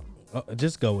 weeks ago. Oh,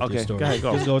 just go with Okay, the story. go ahead,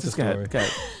 go. Just go with the Just go ahead, story. go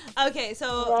ahead. Okay,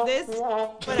 so this.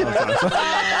 Whatever.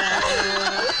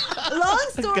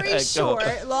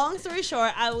 Long story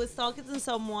short, I was talking to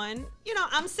someone. You know,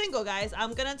 I'm single, guys.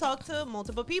 I'm gonna talk to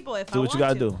multiple people if I Do what want you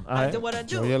gotta to. do. I Alright. do what I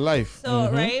do. Enjoy your life.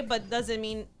 So right, but doesn't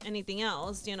mean anything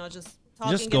else. You know, just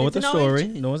talking. Just go with the getting to know story.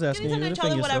 each- No one's asking getting you to know to each other,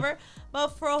 defend yourself. whatever. But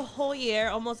for a whole year,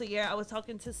 almost a year, I was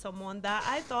talking to someone that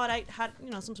I thought I had,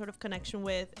 some sort of connection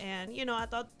with, and I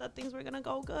thought that things were gonna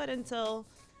go good until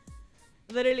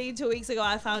literally 2 weeks ago,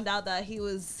 I found out that he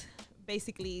was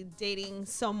basically dating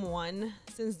someone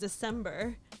since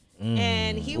December.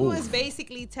 And he was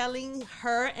basically telling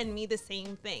her and me the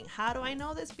same thing. How do I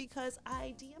know this? Because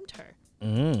I DM'd her.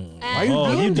 Mm. And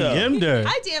Oh, you DM'd her.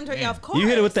 I DM'd her, yeah, of course. You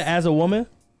hit it with the as a woman?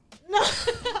 No.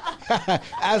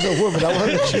 As a woman, I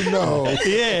want to let you know.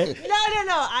 Yeah.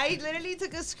 No. I literally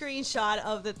took a screenshot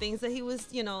of the things that he was,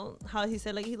 how he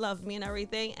said, like, he loved me and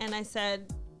everything. And I said,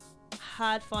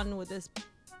 had fun with this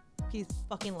piece of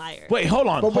fucking liar. Wait, hold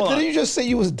on. But hold didn't on. you just say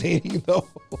you was dating though?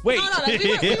 Wait. No, like,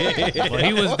 we were Well,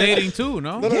 he was dating too,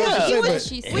 no? No, Yeah. I'm He saying, was- but-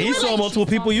 she said- We He were saw like- multiple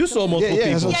people. You saw multiple Yeah,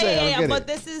 that's people. what I'm saying. I get but it.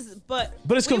 this is, but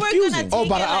it's we were confusing. gonna take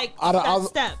but it like out of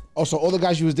step. Oh, so all the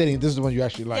guys you was dating, this is the one you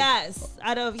actually like. Yes,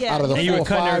 out of Out of the And you were 4 or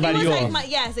cutting 5. everybody He was off. like my,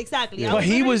 yes, exactly. I But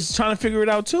he literally- was trying to figure it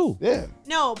out too. Yeah.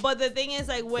 no, but the thing is,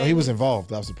 like, when No, he was involved.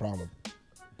 That was the problem.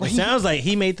 It sounds like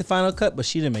he made the final cut, but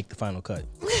she didn't make the final cut.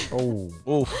 Oh.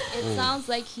 Oof. It sounds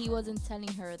like he wasn't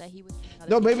telling her that he was.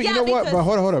 No, maybe Yeah, you know what? because- But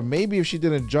hold on. Maybe if she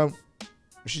didn't jump,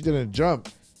 she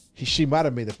might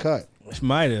have made the cut. She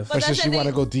might have. But But since that's she the want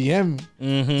to thing. go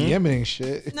Mm-hmm. DMing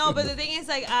shit. No, but the thing is,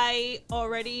 like, I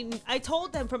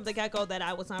told them from the get-go that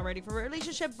I was not ready for a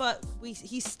relationship, but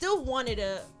he still wanted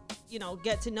to,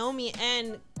 get to know me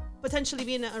and potentially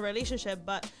be in a relationship.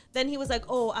 But then he was like,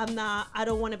 oh, I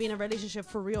don't want to be in a relationship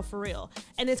for real.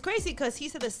 And it's crazy because he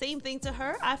said the same thing to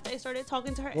her after I started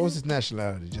talking to her. What was his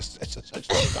nationality? Just Please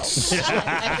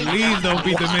don't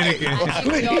be Dominican.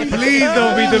 Please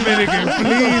don't be Dominican.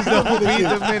 Please don't be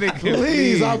Dominican.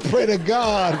 Please, I pray to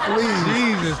God, please.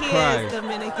 Jesus He is Christ.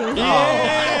 Dominican.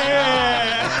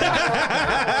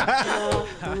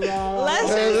 Let's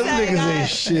Man, just them say, niggas ain't guys.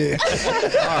 shit.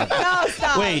 No,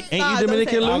 stop. Wait, ain't you Stop, don't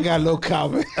Dominican, say Lou? that. I got no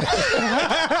comment.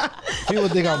 People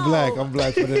think I'm black. I'm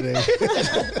black for the day.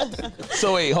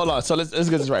 So wait, hold on. So let's get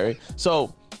this right.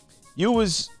 So you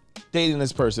was dating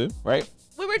this person, right?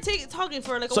 We were talking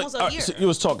for like So, almost a year. so you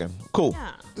was talking. Cool.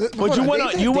 Yeah. But you went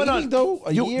on. You went on. though.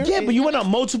 A You, year? yeah, but you went on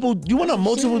multiple. You went on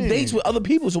multiple saying. dates with other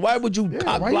people. So why would you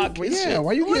cock block his yeah, shit?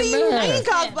 why you What do getting you mad? mean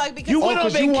cock block? Because You Oh, went on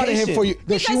because you wanted him vacation. for you.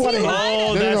 No, she Because he wanted him. lied.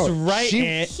 Oh, No, that's no. right, She,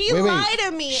 Aunt. he lied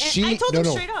to me, and I told him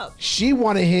straight up. She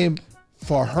wanted him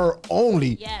for her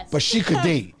only, Yes. but she could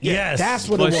date. Yes. That's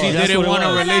what But it was. she That's didn't what it want a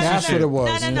was. relationship. That's what it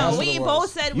was. No. That's what We it both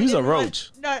was. said we You's a didn't want-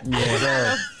 roach. No.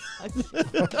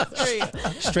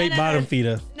 Straight bottom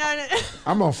feeder. No.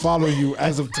 I'm gonna follow you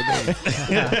as of today.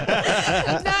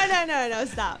 No,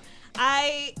 stop.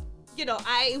 I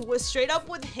was straight up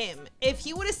with him. If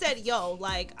he would have said, yo,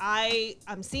 like,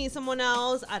 I'm seeing someone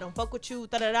else, I don't fuck with you,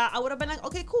 I would have been like,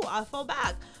 okay, cool, I'll fall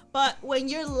back. But when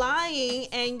you're lying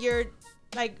and you're,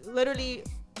 like, literally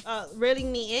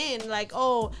reeling me in, like,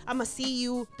 oh, I'm gonna see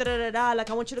you,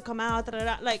 like, I want you to come out,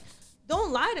 like,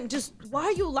 don't lie to him. Just, why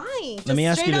are you lying? Just Let me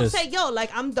ask straight you up this. say, yo, like,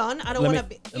 I'm done. I don't Let want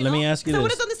to me- be. let me ask you 'Cause I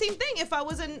would this. have done the same thing if I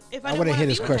didn't I want would've to hit be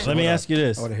his with question. Let him. me ask you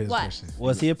this. I would have hit his What? question.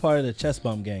 Was he a part of the chest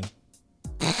bump gang?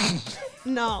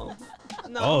 No.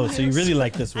 No. Oh, so you really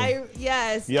like this one?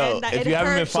 Yes. Yo, and if you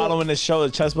haven't been following the show,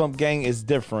 the Chest Bump Gang is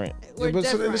different. We're but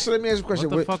different. so let me ask you a question.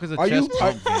 What the fuck is a are you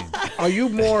chest bump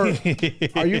game?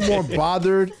 are you more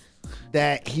bothered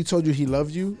that he told you he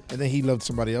loved you and then he loved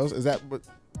somebody else? Is that what?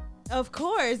 Of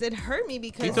course, it hurt me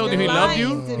because He told you're you he loved lying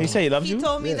you? to He me. said he loved you? He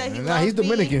told me that he loved he's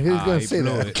Dominican. me. He's gonna he say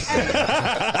blew that. it.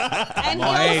 And he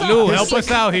Hey, also- Lou, help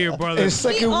us out here, brother. His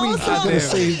second week, he's also- gonna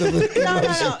say he's Dominican.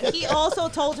 No. He also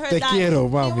told her Te that quiero,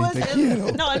 he mami, was te quiero.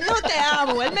 No, él dijo te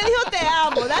amo. Él me dijo te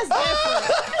amo. That's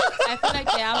different. I feel like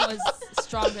the album was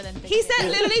stronger than He said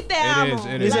literally te amo.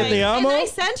 it He is. said te amo? And I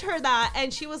sent her that,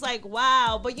 and she was like,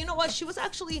 wow. But you know what? She was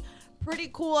actually pretty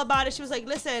cool about it. She was like,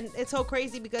 listen, it's so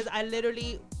crazy because I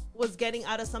literally was getting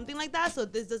out of something like that, so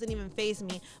this doesn't even faze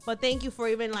me. But thank you for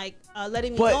even like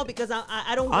letting me But know because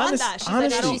I don't want that. She's like,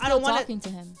 honestly- She's I still don't want talking to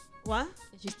him. What?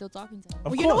 She's still talking to him.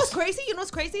 Of Well, you know what's course. crazy? You know what's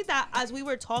crazy? That as we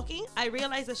were talking, I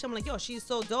realized that I'm like, yo, she's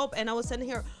so dope, and I was sending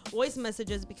her voice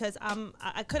messages because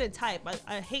I couldn't type.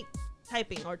 I hate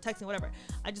typing or texting, whatever.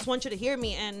 I just want you to hear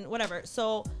me and whatever.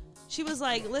 So she was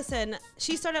like, listen,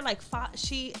 she started like,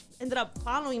 she ended up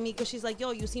following me because she's like,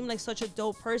 yo, you seem like such a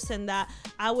dope person that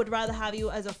I would rather have you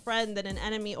as a friend than an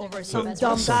enemy over some that's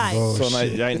dumb awesome. guy. Oh, So now,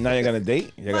 shit. now you're gonna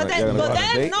date? You're But gonna go on a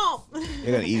then, date? no.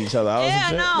 You're gonna eat each other out? Yeah, and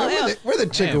shit? no. Man, where the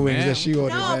chicken Damn, wings man. that she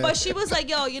ordered? No, man? but she was like,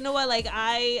 yo, you know what? Like,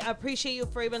 I appreciate you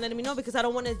for even letting me know because I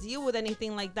don't want to deal with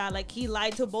anything like that. Like, he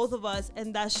lied to both of us,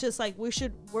 and that's just like, we're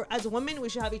as women, we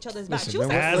should have each other's back. Listen, She was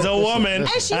man, like, As a woman, And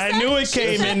she I said- knew it she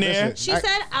came said- in there. Listen, she I-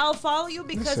 said, I'll follow you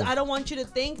because Listen. I don't want you to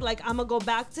think like I'm gonna go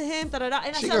back to him. Da-da-da.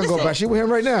 And I she said, gonna go listen, back. She with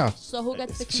him right now. So who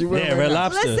gets the She with Yeah, him Red right now.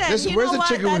 Lobster. Listen, you where's know the what?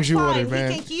 chicken That's wings you fine. ordered,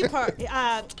 man? He can keep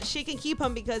her. She can keep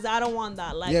him because I don't want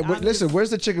that. Like, Yeah, but I'm listen, just- where's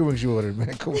the chicken wings you ordered,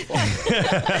 man? Come on.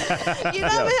 you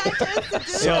know me, I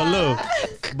just to do Yo,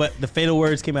 that. Lou, but the fatal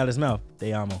words came out of his mouth.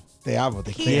 Te amo. Te amo,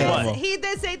 te He quiero. did, he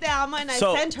did say te amo, and I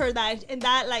So- sent her that, and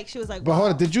that like she was like, But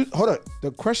wow. hold on,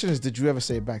 the question is, did you ever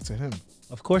say it back to him?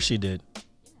 Of course she did.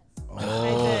 I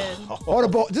did. Hold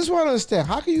on, but this is what I don't understand.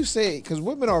 How can you say it? Because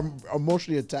women are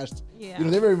emotionally attached. Yeah. You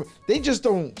know, they just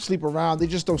don't sleep around. They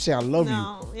just don't say I love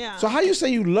No, you. yeah. So how you say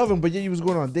you love him, but yet you was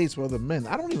going on dates with other men?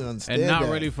 I don't even understand And not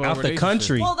that. ready for a Out the relationship.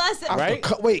 country. Well, that's it. Out the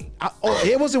Right? wait,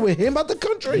 it wasn't with him out the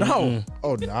country? No.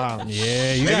 Oh, nah.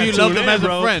 Yeah, you Maybe gotta you loved tune him in, as a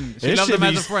bro. friend. She It loved should him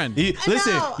as be- a friend.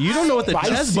 Listen, know. you don't know what the chest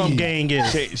Spicy. bump gang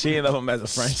is. She ain't love him as a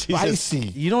friend. She just, Spicy.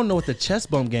 You don't know what the chest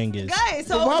bump gang is. Guys,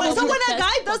 so, But why would so you- when a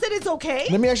guy does it, it's okay.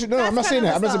 Let me ask you. No, That's I'm not saying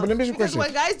kinda that. messed But let me ask you a Because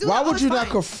question. when guys do Why that, would it's you not fine.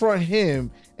 confront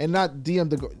him and not DM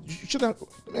the girl? You should not.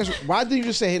 Let me ask you, why did you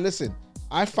just say, "Hey, listen,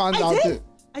 I found out that"?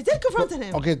 I did confront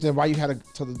him. Okay, then why you had to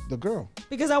tell the girl?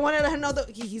 Because I wanted to let him know that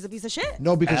he's a piece of shit.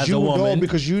 No, because As you a know, woman.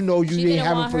 because you know you She didn't didn't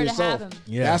have him want for her to yourself. have him.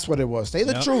 Yeah. That's what it was. Say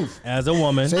the Yep. truth. As a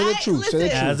woman. Say the I- truth. Say the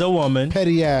listen. truth. As a woman.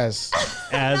 Petty ass.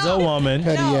 As a woman.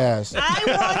 Petty No, ass. I wanted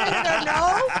to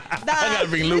know that. I gotta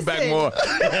bring Lou back listen, more.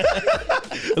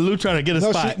 Lou trying to get a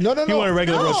No, spot. no. He want a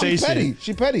regular No, She rotation. petty.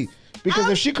 She petty. Because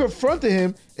if she confronted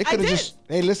him, it I could have did. just,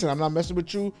 hey, listen, I'm not messing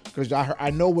with you because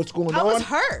I know what's going I on. was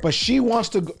hurt. But she wants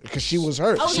to, because she was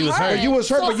hurt. I was She was hurt. hurt. But you was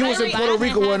hurt, So but you was in I Puerto rather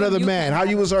Rico with have another you man. How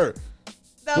you was hurt?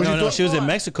 That No, was no, she was in before.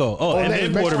 Mexico. Oh, and that then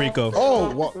in Puerto Mexico? Rico.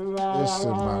 Oh, listen,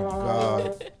 my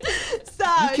God.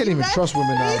 Stop. You can't even ready? trust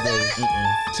women nowadays.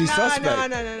 She's No, suspect.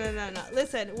 no.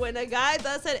 Listen, when a guy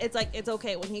does it, it's like it's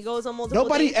okay. When he goes on multiple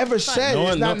Nobody dates, ever it's fine. said No it's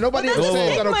one- not. no- Nobody But ever that's said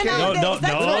it's the not stigma okay. No, nowadays.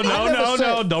 That's what no, I no, never no, said-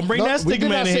 no. Don't bring that we did stigma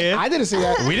not in say- here. I didn't say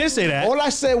that. We didn't say that. All I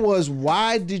said was,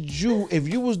 why did you, if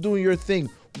you was doing your thing,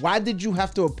 why did you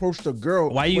have to approach the girl?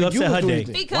 Why you when upset was her doing day? your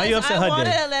thing? Because Why you upset I her wanted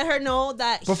day? to let her know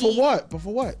that. But for what? But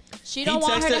for what? She He don't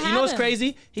want her to texted, have you know what's him.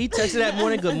 crazy? He texted that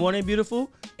morning, good morning, beautiful.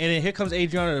 And then here comes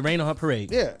Adriana to rain on her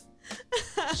parade. Yeah.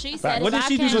 She said, What if did I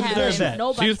she do can't to have deserve him, that?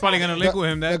 nobody She was probably can. gonna link with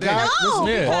him that The day. guy, No, listen,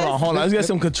 Yeah. Hold on. Let's get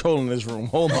some control in this room.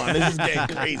 Hold on. This is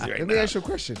getting crazy right Let me now. ask you a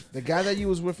question. The guy that you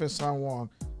was with in San Juan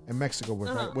in Mexico with,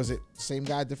 right? Was it same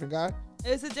guy, different guy?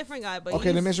 It's a different guy, but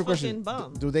Okay, let me he's ask you a question. fucking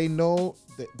bum. Do they know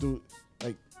that? Do Do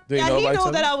you Yeah, know he about each know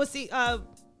other? that I was that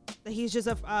he's just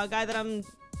a guy that I'm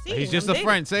seeing. He's just I'm a dating.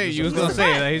 friend. Say it. You was He's gonna a say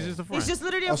friend. that. He's just a friend. He's just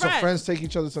literally a also friend. friends take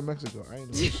each other to Mexico? I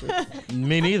ain't know that shit.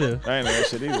 Me neither. I ain't know that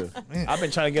shit either. I've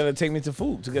been trying to get her to take me to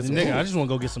food to get some Nigga, food. I just want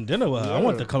to go get some dinner with her. I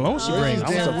want the cologne she Where's brings. these I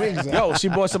want damn some- wings at? Yo, she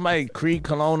bought somebody Creed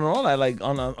cologne and all that, like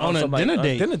on a a dinner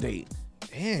date. Dinner date.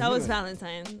 Damn, That you was know.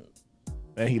 Valentine.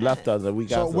 And he left her the week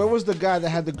So after. where was the guy that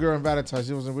had the girl in Valentine's?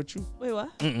 He wasn't with you? Wait,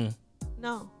 what? Mm-mm.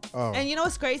 No. Oh. And you know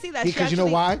what's crazy? That she Because you know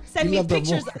actually why? sent He me loved her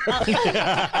pictures.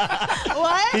 more.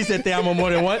 What? He said te amo more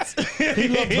than once. He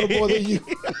loved her more than you.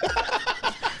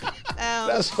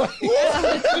 That's why.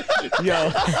 Yo,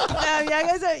 Y'all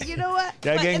guys are, you know what?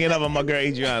 y'all But ganging it's up on my girl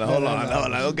Adriana. Hold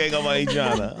on. Don't gang up on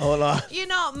Adriana. Hold on. You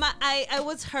know, I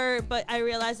was hurt, but I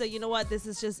realized that, you know what, this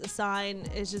is just a sign.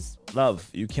 It's just Love,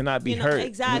 you cannot be you know, hurt.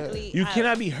 exactly. You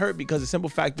cannot be hurt because the simple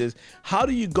fact is, how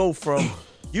do you go from,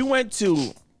 you went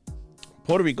to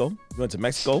Puerto Rico, you went to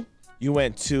Mexico, you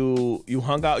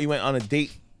hung out, you went on a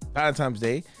date, Valentine's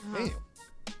Day.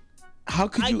 How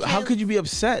could you be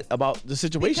upset about the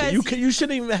situation? You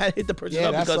shouldn't even have hit the person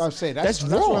up that's because what I'm saying. that's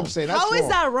That's wrong. what I'm saying. That's How wrong. is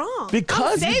that wrong?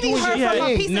 Because I'm you saving doing her your from a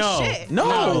thing. piece No. of shit.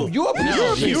 No, You're a piece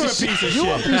of You're a shit. piece of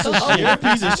You're a shit. piece of shit. You're a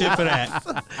piece of shit for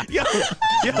that. yo,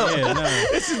 Yeah, no.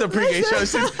 this is the pregame show.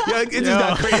 It just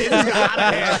got crazy. It just got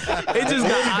out of hand. It just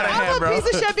got out of hand, I'm a bro.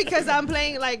 piece of shit because I'm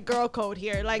playing like girl code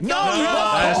here. Like, No, yo,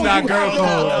 That's not girl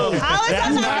code. How is That's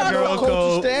that not not girl girl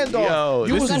code. To stand on. Yo,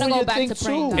 You this was is- Gonna doing go your back thing to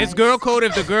praying, too. guys. It's girl code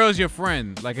if the girl's your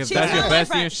friend. Like if She's that's your not my bestie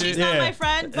friend. and She's shit. not Yeah. my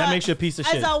friend. That But makes you a piece of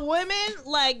as shit. a woman,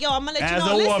 like, yo, I'm gonna let As you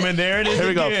know. a Listen, woman, there it is Here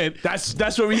we go. again.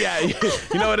 That's where we at.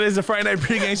 You know what it is? The Friday night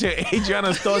pregame show.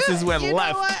 Adriana's thoughts just went you know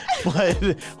left. what?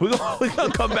 But we're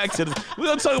gonna come back to this. We're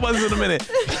gonna talk about this in a minute.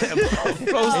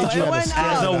 Oh, it went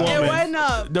As a up. It woman. went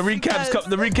up. The recaps. Because-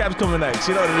 The recaps coming next.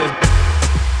 You know what it is.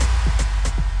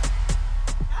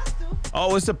 Has to.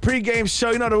 Oh, it's a pregame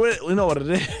show. You know what it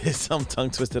is. I'm tongue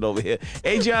twisted over here.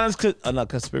 Adriana's not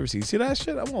conspiracy. You see that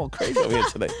shit? I'm all crazy over here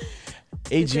today.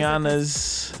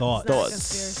 Adriana's Thoughts. Not a thoughts.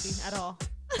 conspiracy at all.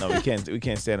 No, we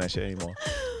can't stand that shit anymore.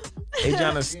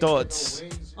 Adriana's thoughts.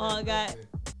 Oh God.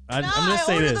 I'm No, gonna I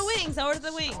say ordered this. the wings. I ordered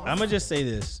the wings. I'm gonna just say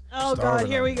this. Oh God,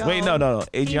 here we go. Wait, no.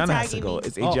 Adriana has to tagging go. me.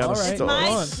 It's Oh, Adriana's all right.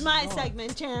 thoughts. My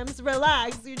segment, champs.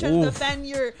 Relax. You're trying to Oof. defend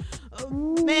your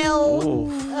male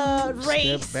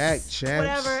race. Step back,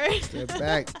 champs. Whatever. Step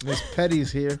back. Miss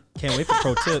Petty's here. Can't wait for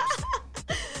pro tips.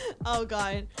 Oh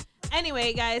God.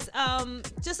 Anyway, guys,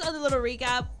 just a little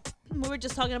recap. We were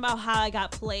just talking about how I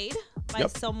got played by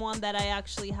Yep. someone that I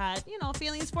actually had,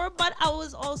 feelings for, but I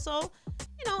was also,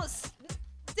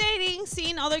 dating,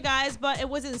 seeing other guys, but it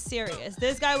wasn't serious.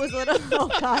 This guy was a little, oh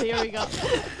God, here we go.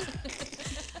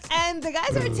 And the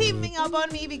guys are teaming up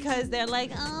on me because they're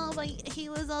like, oh, but he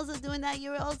was also doing that.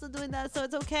 You were also doing that. So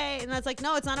it's okay. And I was like,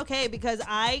 no, it's not okay because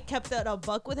I kept it a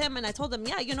buck with him. And I told him,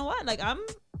 yeah, you know what? Like,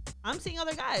 I'm seeing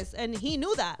other guys. And he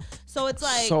knew that. So it's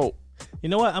like. So You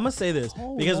know what? I'm gonna say this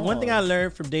because one thing I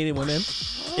learned from dating women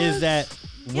is that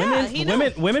he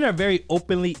knew. women are very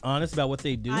openly honest about what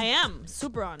they do, I am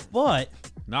super honest. but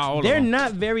Not all of they're them.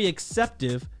 not very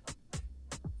acceptive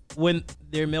when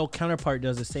their male counterpart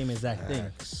does the same exact thing.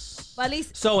 But at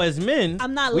least So as men,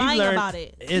 I'm not we've lying learned- about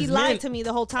it. as He men- lied to me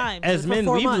the whole time. As for men,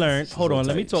 4 we've months. learned. Hold on,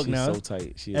 let me talk She's now. so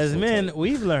tight. She is As so men, tight.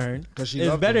 we've learned 'Cause she it's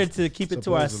loved better him, to keep it to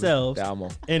supposedly. ourselves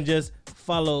Dalmo. and just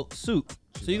follow suit.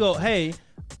 So you go, hey,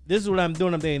 this is what I'm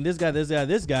doing. I'm dating this guy, this guy,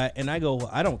 this guy, and I go, well,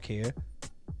 I don't care,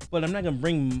 but I'm not gonna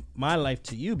bring my life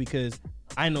to you because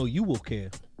I know you will care.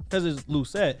 Because as Lou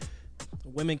said,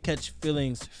 women catch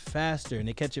feelings faster and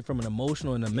they catch it from an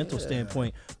emotional and a mental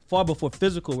standpoint far before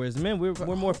physical. Whereas men, we're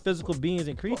more physical beings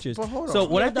and creatures. but hold So on.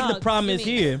 what I Real think the dog, problem is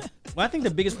gimme. here, what I think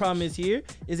the biggest problem is here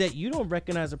is that you don't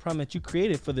recognize the problem that you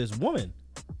created for this woman.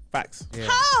 Facts. Yeah.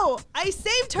 How? I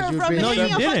saved her You from being being No, a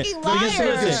you didn't. fucking Because liar.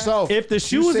 listen, yourself. if the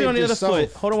shoe You was saved on the other yourself.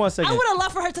 foot, hold on one second. I would have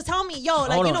loved for her to tell me, yo,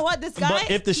 like, Hold you on. know what, this guy.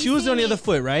 But if the he's shoe was on the seen other me.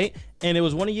 foot, right, and it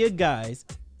was one of your guys,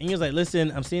 and he was like,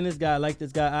 "Listen, I'm seeing this guy, I like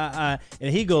this guy, and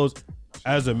he goes,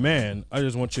 "As a man, I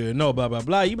just want you to know, blah blah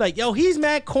blah." You be like, "Yo, he's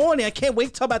mad corny. I can't wait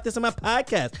to talk about this on my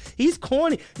podcast. He's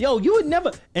corny. Yo, you would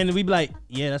never." And we be like,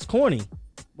 "Yeah, that's corny."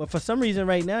 But for some reason,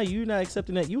 right now, you're not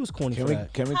accepting that you was corny Can for we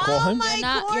that. can we call How him? am I You're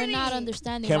not corny?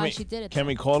 understanding Can why we she did it. can though.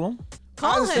 we call him?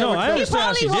 Call him. No, I He understand how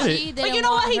probably she did won't- it. She But didn't you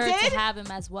know want what he her did? to have him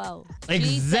as well. Exactly.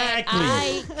 She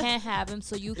said, I can't have him,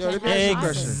 so you Yo, can't let me have ask you a him.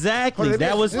 question. Exactly. Hold on,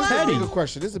 That was this is a petty. bigger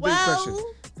question. This is a big Well- question.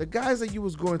 The guys that you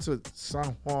was going to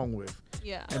San Juan with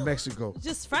Yeah. in Mexico,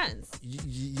 Just friends.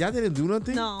 y'all didn't do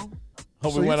nothing? No.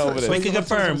 Hope So we you went took- over so this. We can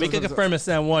confirm. We can confirm at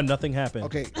San Juan, nothing happened.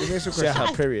 Okay, let me ask you a Yeah,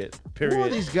 question. period. Who are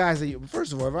Period. these guys that you?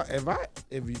 First of all,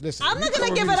 if you listen, I'm if not you gonna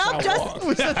come give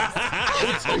with it me up.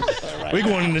 to San Juan, Just We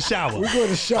going in the shower. we going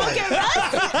to show. okay,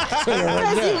 right? Tell you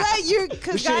right now.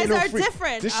 Because This shit guys ain't no are free-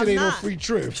 different. This shit I'm ain't no not. free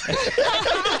trip.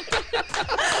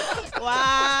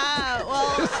 Wow.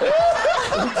 Well,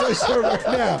 Let me tell you something right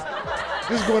now.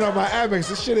 This is going on my Amex.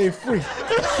 This shit ain't free.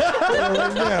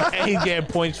 Right now. And he's getting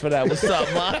points for that. What's up,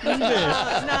 man?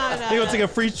 no. They gonna take a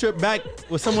free trip back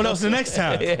with someone else the next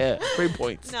time. Yeah, 3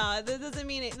 points. No, that doesn't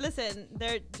mean it. Listen,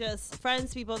 they're just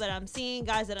friends, people that I'm seeing,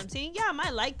 guys that I'm seeing. Yeah, I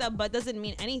might like them, but doesn't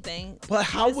mean anything. But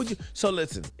how would you? So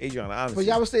listen, Adriana, honestly, But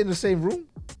y'all was staying in the same room?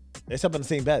 they slept in the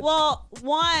same bed. Well,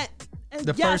 one,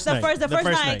 The first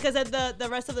night because the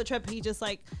rest of the trip he just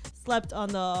like slept on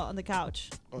the couch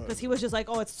because he was just like,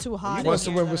 oh, it's too hot. He must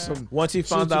have went with some. Once he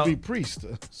found out, to be priest.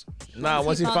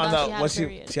 once he found out, once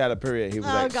she had a period, he was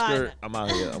like, God. "Skirt, I'm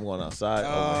out here. I'm going outside."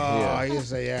 Oh, he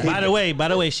say, yeah. By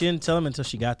the way, she didn't tell him until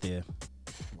she got there.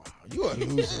 You a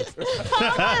loser.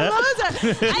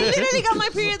 I literally got my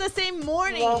period the same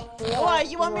morning. Why?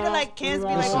 You want me to like cancel?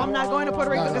 Be like, oh, I'm not going to Puerto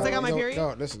Rico because I got my period.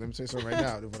 No, listen. Let me say something right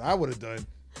now. What I would have done.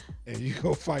 And you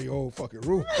go find your whole fucking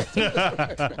room. You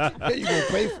gonna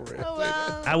pay for it. Oh,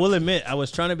 well. I will admit, I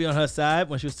was trying to be on her side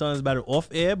when she was telling us about it off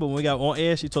air, but when we got on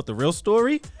air, she told the real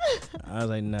story. I was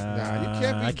like,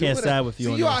 nah, I can't side with you.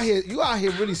 See, on you out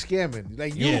here really scamming.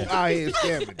 Like you out here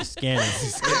scamming.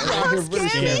 Scamming. You out here really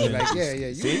scamming. Like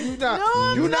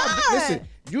yeah. You not. Listen.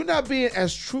 You're not being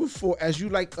as truthful as you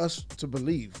like us to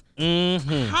believe.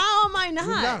 Mm-hmm. How am I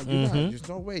not? You're not. There's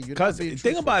no way. You're Because not being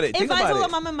think about it. If I told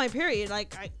him I'm in my period,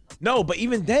 like No, but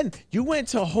even then, you went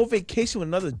to a whole vacation with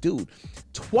another dude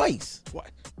twice. What?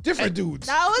 Different dudes.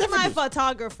 that was my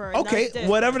photographer. Okay, That's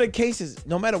whatever the case is,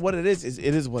 no matter what it is it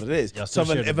is what it is. Y'all So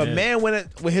still if share a the man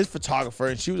went with his photographer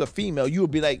and she was a female, you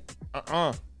would be like,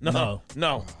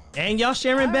 no. And y'all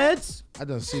sharing beds? I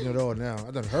done seen it all now.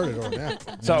 I done heard it all now.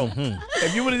 So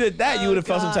if you would have did that, you would have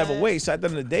felt some type of way. So at the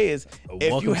end of the day is, if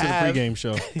Welcome you to have the pregame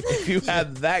show. if you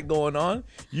have that going on,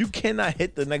 you cannot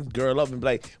hit the next girl up and be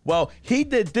like, well, he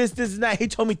did this, and that. He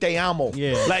told me te amo.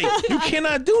 Yeah. Like, you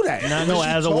cannot do that. And I know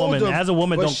as a woman,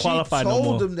 don't qualify no more. She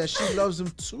told him that she loves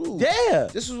him too. Yeah.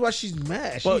 This is why she's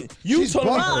mad. Well, you she's told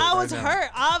him- butthurt Well, I was right now. hurt,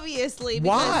 obviously.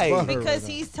 Why? Butthurt Because right now.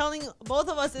 he's telling both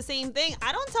of us the same thing.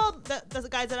 I don't tell the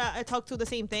guys that I talk to the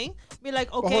same thing. Be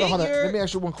like, But okay, hold on. you're Let me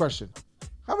ask you one question.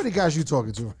 How many guys you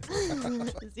talking to?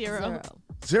 zero.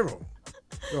 Zero.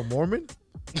 You're a Mormon?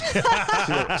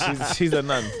 She's a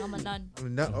nun. I'm a nun. I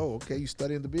mean, no, oh, okay. You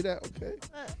studying to be that? Okay.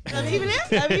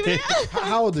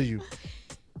 How old are you?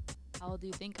 How old do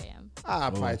you think I am?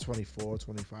 Probably 24,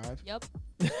 25. Yep.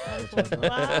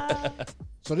 Wow.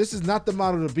 So this is not the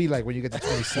model to be like when you get to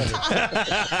 27.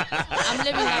 I'm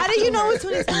living like How do you know it's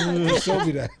 27? You showed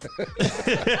me that.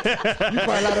 You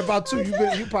probably lied about too.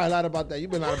 You probably lied about that.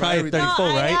 You've been lying about Probably everything. 34,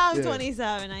 I right? am Yeah.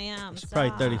 27. I am. She's probably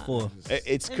Stop. 34.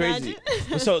 It's crazy.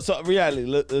 So reality,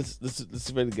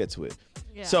 let's really get to it.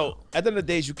 Yeah. So at the end of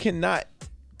the day, you cannot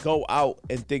go out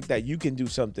and think that you can do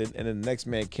something and then the next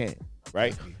man can't,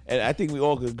 right? And I think we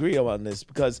all could agree on this,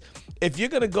 because if you're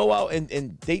gonna go out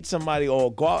and date somebody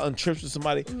or go out on trips with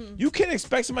somebody, you can't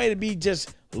expect somebody to be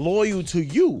just loyal to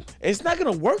you. It's not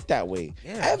gonna work that way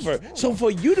ever. So for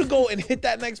you to go and hit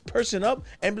that next person up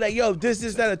and be like, yo, this,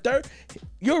 that, and third,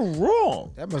 you're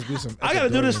wrong. That must be some. I gotta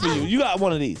do this for you. You got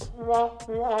one of these.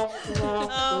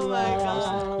 Oh my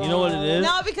god. You know what it is?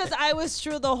 No, because I was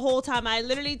true the whole time. I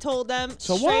literally told them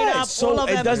So straight what? up, So all of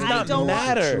it them, does I not don't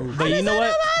matter. Want But you know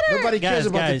what? Nobody cares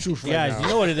about the guys, truth right guys, now. you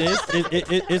know what it is?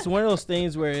 It's one of those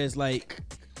things where it's like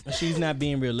she's not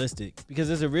being realistic. Because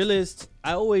as a realist,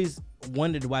 I always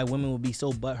wondered why women would be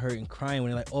so butthurt and crying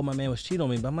when they're like, "Oh, my man was cheating on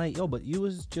me." But I'm like, "Yo, but you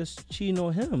was just cheating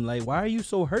on him. Like, why are you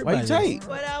so hurt Why by you this?" tight?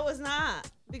 But I was not,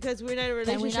 because we're in a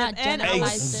Can we relationship, not and I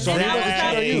generalize was. this? So and he I was wasn't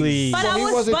not- cheating on you. But So I he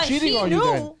was, wasn't but cheating he on you knew.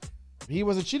 then. He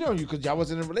wasn't cheating on you because y'all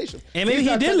wasn't in a relationship. And maybe He's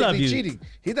he not did love technically you. Cheating.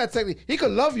 He's not technically. He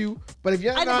could love you, but if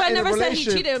you're I not in a never said he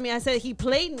relationship, cheated on me. I said he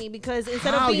played me, because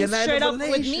instead How? of being You're not in a straight up with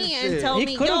me and relationship. tell He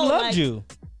me, could have yo, loved like, you.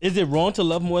 Is it wrong to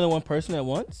love more than one person at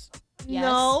once? Yes.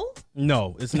 no,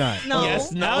 No, it's not. No.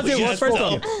 Yes, no. How is it Yes, first no.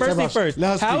 off? First thing first.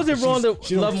 Let her How is speak. it wrong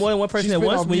She to love don't- more than one person she's at been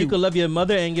once on when you mute. could love your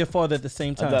mother and your father at the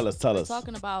same time? Tell us. We're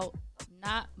talking about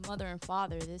not mother and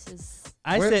father. This is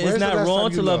I Where- said where's it's the not last wrong time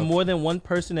to you love loved? more than one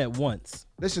person at once.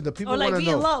 Listen, the people Or like want to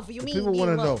be in know. love. You The mean people be in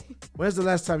want to know. love. When's the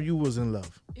last time you was in love?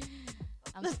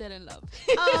 I'm still in love.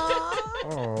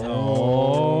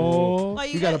 Oh. Well,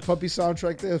 You got a puppy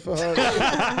soundtrack there for her.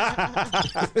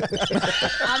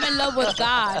 I'm in love with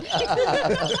God.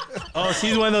 Oh,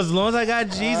 she's one of those. As long as I got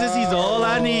Jesus, he's all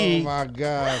I Oh need. my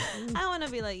God. I want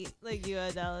to be like you,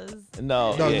 Dallas.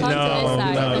 No, No, yeah. Come to this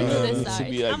side. no, Come to no. this It should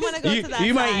side. be like- I'm gonna go to that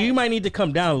You side. might need to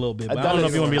come down a little bit. But I don't know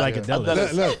if you want to be like Adele.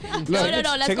 Adele. Look.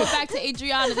 No. Let's go back to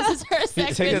Adriana. This is her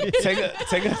segment. Take You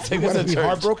us want to to be church.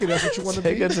 heartbroken? That's what you want to be?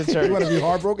 Take us to church. You want to be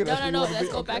heartbroken? That's No. what you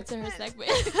Let's want go to be? back to her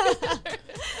segment.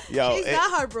 Yo, She's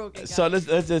not heartbroken. so guys.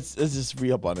 let's just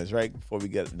re-up on this, right? Before we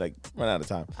get run out of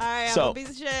time. All right, So- I'm a piece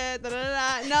of shit.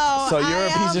 No. So you're a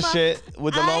piece of I shit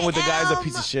along with the guy's a am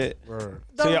piece of shit. Word.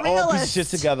 The So you're all a piece of realist.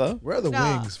 shit together. Where are the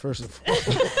wings, first of all?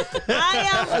 I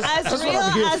am as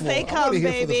real as they come,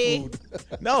 baby.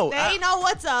 No, They know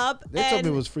what's up. They told me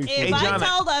it was free food. If I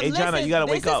tell them, listen, you gotta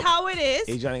this wake up. is how it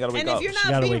is. Johnny, you gotta wake and up. if you're She not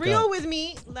gotta being wake real up. with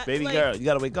me, Baby like, girl, you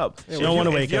gotta wake up. She don't want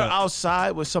to wake If you're up.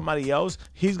 outside with somebody else,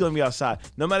 he's gonna be outside.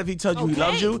 No matter if he tells you he Okay.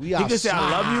 loves you, We he can say I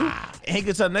love you, outside. and he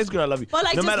can tell the next girl I love you. But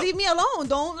like, no just matter, leave me alone.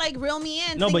 Don't like reel me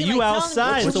in. No, but thinking, you like,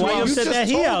 outside, telling so me why you what upset just that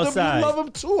he told him outside? You love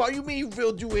him too. How you mean he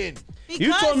reeled you in?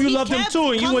 You told him you he loved him kept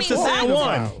too, and you went to coming San back.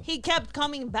 Juan. He kept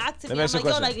coming back to Let me. me I'm ask you a like, yo,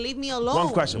 question. like, leave me alone. one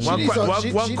question. She One needs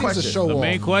question. to show The off.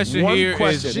 main question One here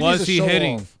question. is: She was needs to he show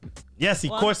hitting? off. Yes,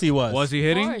 of What? course he was. Was he Of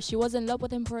hitting? course, she was in love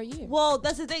with him for a year. Well,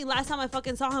 that's the thing. Last time I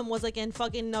fucking saw him was like in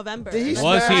fucking November. Did he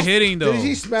Was he smash? hitting, though? Did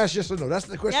he smash? Yes or no? That's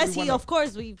the question. Yes, we he. wanna- Of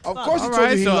course, we. Of fucked. course he All told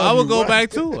right, you he so loved I will you. go What? back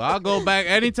too. I'll go back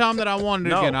anytime that I wanted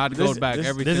No, again. I'd go back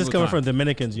every This is single coming time. from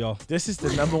Dominicans, y'all. This is the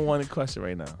 #1 question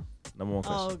right now. #1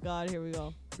 question. Oh God, here we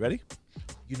go. You ready?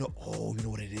 You know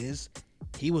what it is?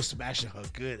 He was smashing her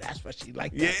good. That's what she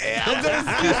liked. That. Yeah, I'm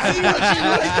gonna See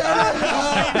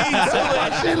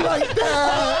what she like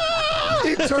that.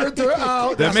 He turned her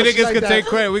out. That's what she Dominicans like could that. take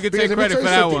credit. We could Because take let me credit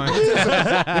tell for you that something.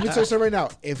 one. Let me tell you something right now.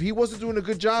 If he wasn't doing a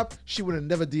good job, she would have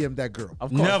never DM'd that girl. Of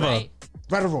course. Never. Right.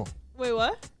 Right or wrong? Wait,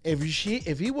 what? If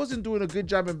he wasn't doing a good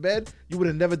job in bed, you would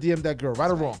have never DM'd that girl.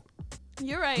 Right or wrong?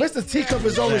 You're right. Mr. Teacup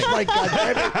is always right,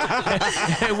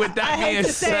 goddammit. And with that I hate being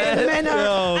to say it, said, men are.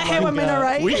 Oh, I hate my when men God. are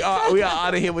right. we are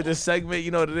out of here with this segment. You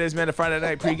know what it is, man. The Friday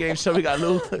night pregame show. We got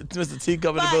Lou, Mr.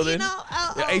 Teacup in the But building. you know,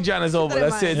 Yeah, John is keep over. that in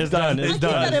That's it. mind. It's done. It's Keep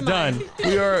done. that It's in done. mind.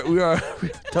 We are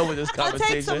done with this I'll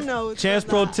take some conversation. notes. Chance on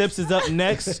Pro that. Tips is up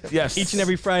next. Yes. Each and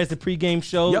every Friday is the pregame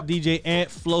show. Yep. DJ Ant,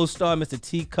 Flow Star, Mr.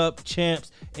 Teacup, Champs,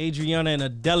 Adriana, and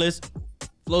Adelis.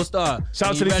 Flow Star. Shout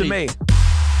out you to Lisa ready? May.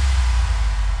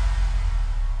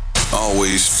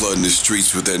 Always flooding the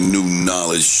streets with that new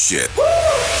knowledge shit.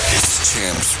 It's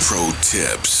Champs Pro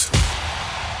Tips.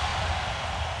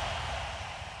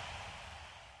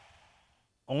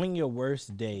 On your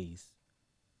worst days,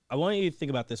 I want you to think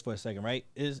about this for a second, right?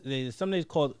 There's some days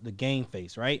called the game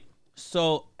face, right?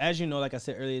 So, as you know, like I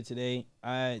said earlier today,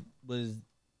 I was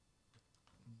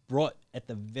brought at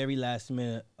the very last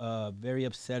minute, very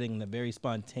upsetting and a very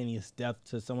spontaneous death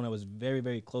to someone that was very,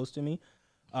 very close to me.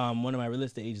 One of my real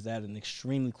estate agents had an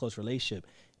extremely close relationship.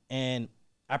 And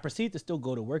I proceeded to still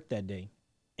go to work that day.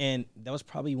 And that was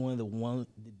probably one of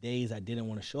the days I didn't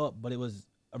want to show up. But it was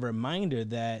a reminder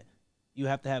that you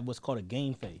have to have what's called a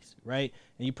game face, right?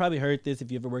 And you probably heard this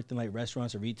if you ever worked in like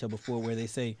restaurants or retail before, where they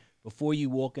say before you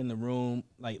walk in the room,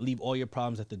 like leave all your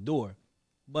problems at the door.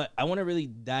 But I want to really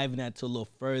dive in that to a little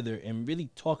further and really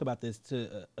talk about this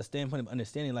to a standpoint of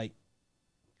understanding. Like,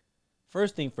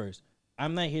 first thing first,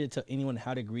 I'm not here to tell anyone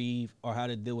how to grieve or how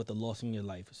to deal with the loss in your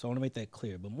life. So I want to make that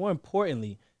clear. But more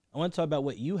importantly, I want to talk about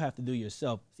what you have to do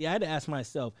yourself. See, I had to ask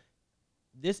myself,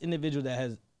 this individual that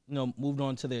has, moved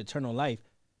on to their eternal life,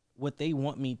 would they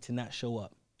want me to not show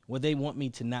up? Would they want me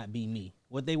to not be me?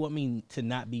 Would they want me to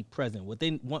not be present? Would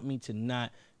they want me to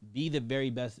not be the very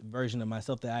best version of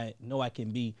myself that I know I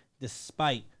can be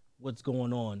despite what's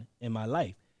going on in my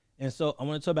life? And so I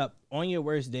want to talk about on your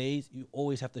worst days, you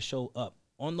always have to show up.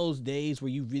 On those days where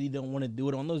you really don't want to do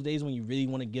it, on those days when you really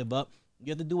want to give up, you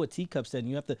have to do what Teacup said, and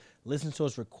you have to listen to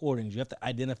his recordings. You have to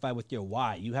identify with your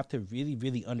why. You have to really,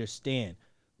 really understand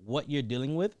what you're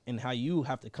dealing with and how you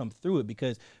have to come through it.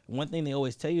 Because one thing they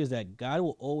always tell you is that God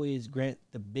will always grant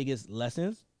the biggest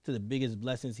lessons to the biggest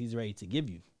blessings he's ready to give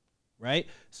you, right?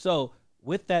 So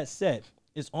with that said,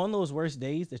 it's on those worst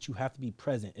days that you have to be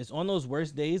present. It's on those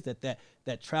worst days that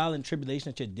trial and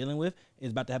tribulation that you're dealing with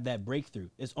is about to have that breakthrough.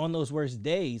 It's on those worst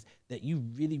days that you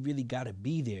really, really got to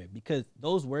be there, because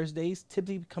those worst days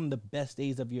typically become the best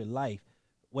days of your life,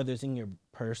 whether it's in your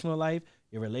personal life,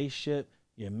 your relationship,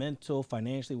 your mental,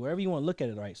 financially, wherever you want to look at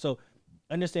it, right? So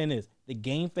understand this, the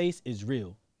game face is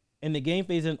real. And the game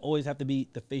face doesn't always have to be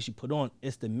the face you put on.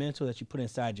 It's the mental that you put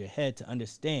inside your head to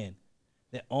understand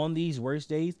that on these worst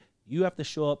days, you have to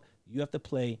show up, you have to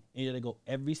play, and you have to go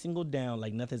every single down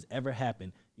like nothing's ever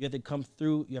happened. You have to come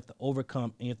through, you have to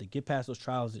overcome, and you have to get past those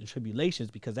trials and tribulations,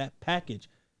 because that package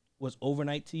was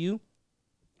overnight to you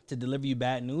to deliver you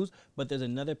bad news. But there's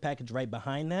another package right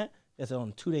behind that that's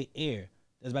on 2-day air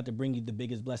that's about to bring you the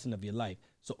biggest blessing of your life.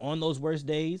 So on those worst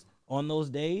days, on those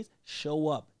days, show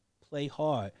up, play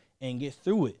hard, and get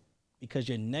through it, because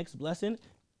your next blessing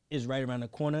is right around the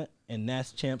corner, and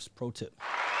that's Champs Pro Tip.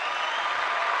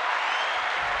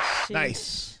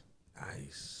 Nice.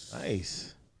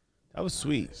 That was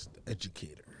sweet.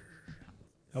 Educator.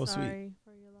 That was sweet. Sorry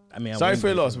for your loss. I mean, Sorry for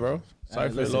your loss, bro. Sorry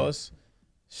for your listen. loss.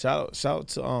 Shout out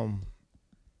to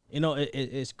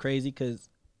It's crazy because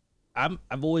I've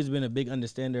always been a big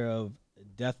understander of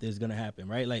death is gonna happen,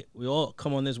 right? Like we all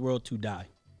come on this world to die.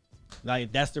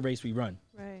 Like that's the race we run.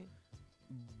 Right.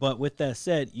 But with that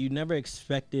said, you never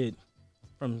expect it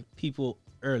from people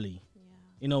early. Yeah.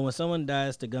 You know, when someone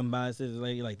dies to gun violence, it's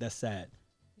like that's sad.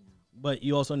 Yeah. But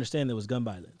you also understand there was gun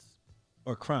violence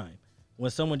or crime.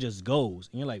 When someone just goes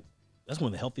and you're like, that's one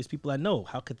of the healthiest people I know.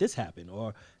 How could this happen?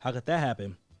 Or how could that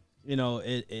happen? You know,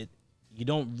 it you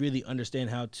don't really understand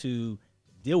how to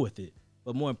deal with it.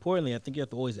 But more importantly, I think you have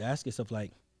to always ask yourself,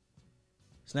 like,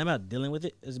 it's not about dealing with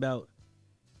it. It's about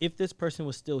if this person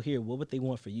was still here, what would they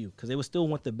want for you? Because they would still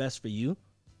want the best for you,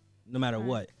 no matter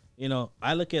what. You know,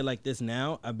 I look at it like this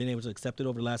now. I've been able to accept it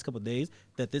over the last couple of days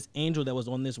that this angel that was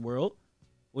on this world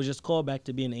was just called back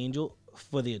to be an angel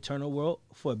for the eternal world,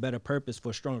 for a better purpose, for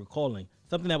a stronger calling.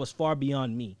 Something that was far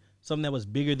beyond me. Something that was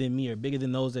bigger than me or bigger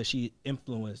than those that she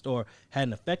influenced or had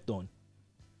an effect on.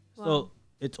 Wow. So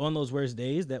it's on those worst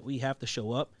days that we have to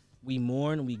show up. We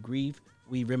mourn, we grieve,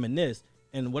 we reminisce.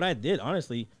 And what I did,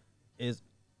 honestly, is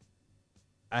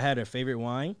I had her favorite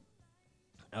wine.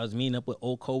 I was meeting up with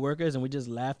old coworkers, and we just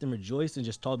laughed and rejoiced and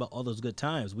just talked about all those good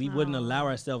times. We wouldn't allow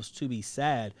ourselves to be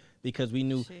sad because we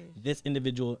knew this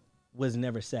individual was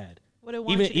never sad. Would it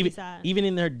want you to be sad? Even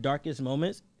in her darkest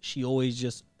moments, she always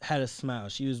just had a smile.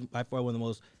 She was by far one of the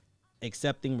most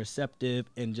accepting, receptive,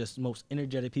 and just most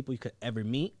energetic people you could ever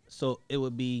meet. So it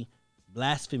would be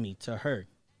blasphemy to her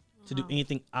to do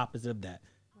anything opposite of that.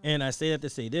 And I say that to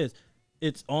say this.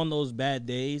 It's on those bad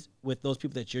days with those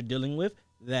people that you're dealing with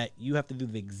that you have to do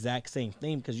the exact same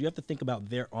thing, because you have to think about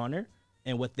their honor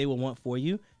and what they will want for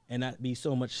you and not be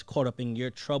so much caught up in your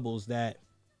troubles that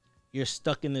you're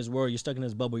stuck in this world, you're stuck in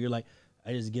this bubble. You're like,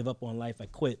 I just give up on life. I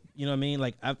quit. You know what I mean?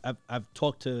 Like I've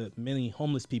talked to many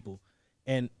homeless people,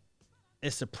 and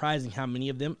it's surprising how many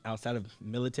of them outside of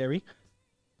military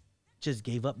just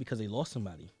gave up because they lost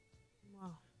somebody. Wow.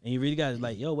 And you really got to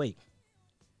like, yo, wait.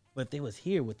 But if they was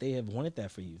here, would they have wanted that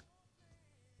for you?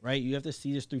 Right? You have to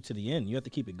see this through to the end. You have to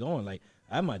keep it going. Like,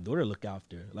 I have my daughter to look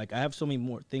after. Like, I have so many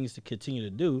more things to continue to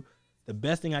do. The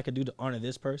best thing I could do to honor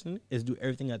this person is do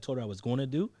everything I told her I was going to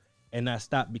do and not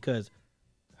stop, because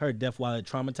her death, while it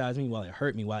traumatized me, while it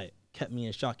hurt me, while it kept me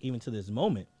in shock even to this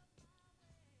moment,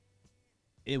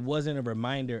 it wasn't a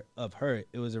reminder of her.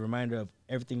 It was a reminder of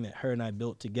everything that her and I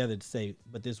built together to say,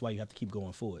 but this is why you have to keep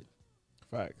going forward.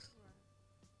 Facts.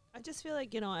 I just feel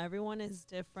like, you know, everyone is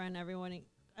different.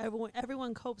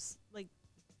 Everyone copes like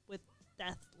with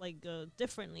death like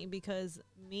differently, because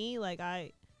me, like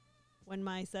when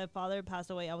my stepfather passed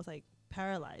away, I was like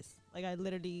paralyzed. Like I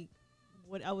literally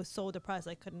I was so depressed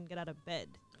I couldn't get out of bed.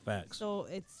 Facts. So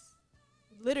it's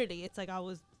like I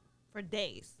was for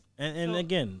days. And so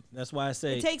again, that's why I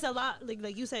say it takes a lot.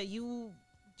 Like you said,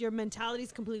 your mentality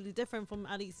is completely different from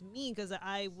at least me, because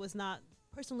I was not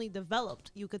personally developed,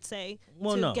 you could say,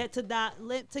 get to that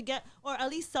or at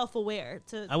least self-aware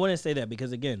to. I wouldn't say that,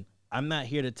 because again, I'm not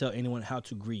here to tell anyone how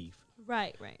to grieve.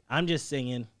 Right. I'm just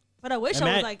saying. But I wish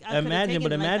I was like,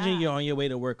 imagine you're on your way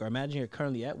to work, or imagine you're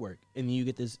currently at work and you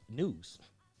get this news.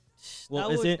 Well,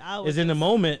 it's in the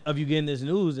moment of you getting this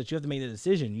news that you have to make the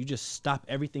decision. You just stop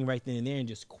everything right then and there and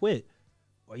just quit,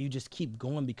 or you just keep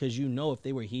going because you know if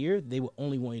they were here, they would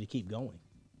only want you to keep going.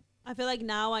 I feel like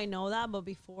now I know that, but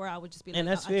before I would just be like, and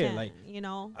that's fair. Like, you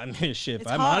know, I mean, shit. If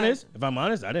it's I'm hard.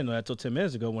 honest, I didn't know that till 10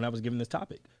 minutes ago when I was given this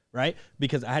topic, right?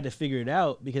 Because I had to figure it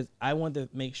out, because I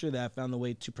wanted to make sure that I found a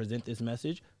way to present this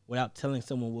message without telling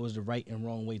someone what was the right and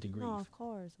wrong way to grieve. Oh, of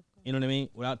course. You know what I mean?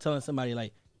 Without telling somebody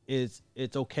like it's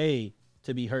okay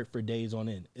to be hurt for days on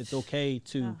end. It's okay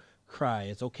to cry.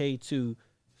 It's okay to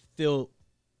feel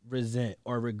resent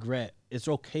or regret. It's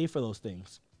okay for those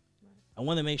things. Right. I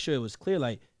want to make sure it was clear,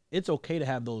 like, it's okay to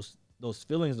have those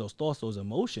feelings, those thoughts, those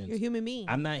emotions. You're a human being.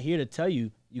 I'm not here to tell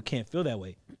you you can't feel that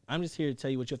way. I'm just here to tell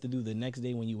you what you have to do the next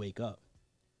day when you wake up,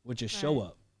 which is show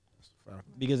up.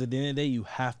 Because at the end of the day, you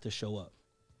have to show up.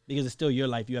 Because it's still your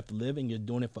life you have to live, and you're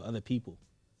doing it for other people.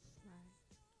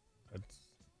 Right.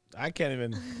 I can't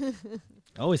even.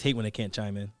 I always hate when they can't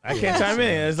chime in. I can't chime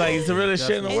in. It's like it's the realest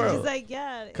shit in the world. It's like,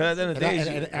 yeah. Because at the end of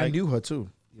the day, I knew her too.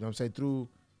 You know what I'm saying? Through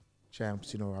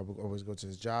Champs, you know, I would always go to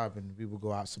his job, and we would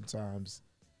go out sometimes.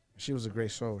 She was a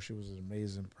great soul. She was an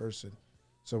amazing person.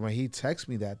 So when he texted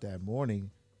me that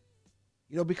morning,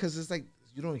 you know, because it's like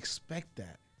you don't expect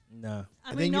that. No.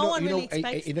 I mean, no one really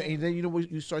expects and then you know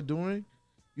what you start doing?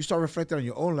 You start reflecting on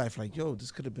your own life, like, yo, this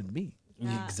could have been me.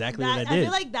 Yeah. Exactly what I did. I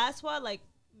feel like that's what like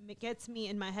gets me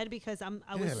in my head, because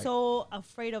I was so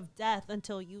afraid of death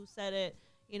until you said it.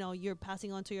 You know, you're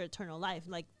passing on to your eternal life.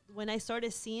 Like when I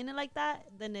started seeing it like that,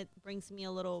 then it brings me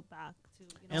a little back to.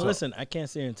 You know, and listen, I can't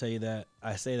sit here and tell you that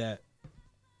I say that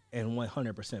and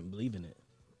 100% believe in it.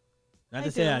 Not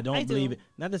to say I don't believe do. it.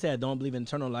 Not to say I don't believe in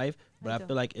eternal life, but I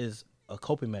feel like it's a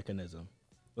coping mechanism.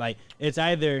 Like it's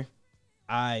either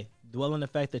I dwell on the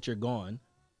fact that you're gone,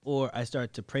 or I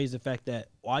start to praise the fact that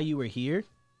while you were here,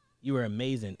 you were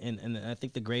amazing. And I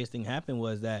think the greatest thing happened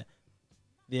was that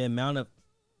the amount of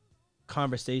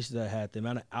conversations I had, the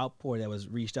amount of outpour that was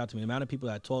reached out to me, the amount of people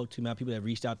that I talked to, the amount of people that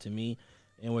reached out to me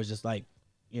and was just like,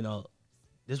 you know,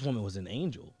 this woman was an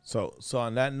angel. So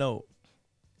on that note,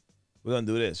 we're gonna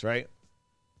do this, right?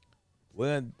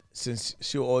 We're gonna, since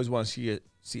she'll always want to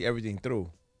see everything through,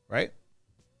 right?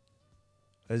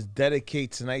 Let's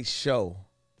dedicate tonight's show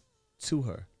to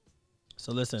her.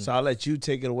 So listen. So I'll let you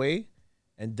take it away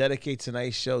and dedicate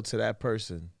tonight's show to that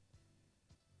person.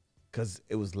 Because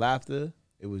it was laughter,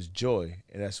 it was joy,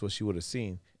 and that's what she would have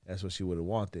seen. That's what she would have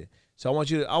wanted. So I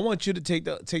want you to take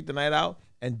the night out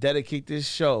and dedicate this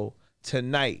show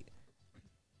tonight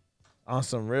on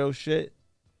some real shit.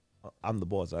 I'm the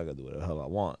boss. I gotta do whatever the hell I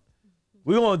want.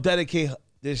 We're gonna dedicate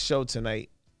this show tonight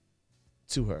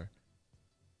to her,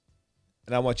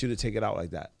 and I want you to take it out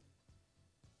like that.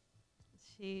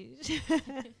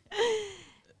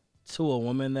 To a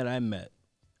woman that I met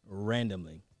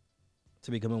randomly,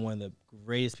 to becoming one of the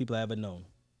greatest people I ever known,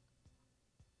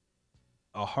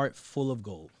 a heart full of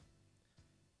gold,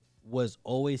 was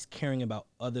always caring about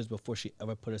others before she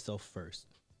ever put herself first.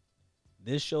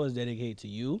 This show is dedicated to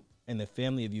you and the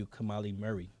family of you, Kamali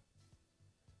Murray.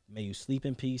 May you sleep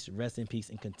in peace, rest in peace,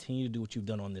 and continue to do what you've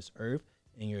done on this earth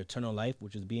in your eternal life,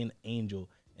 which is be an angel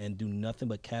and do nothing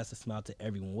but cast a smile to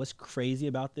everyone. What's crazy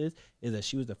about this is that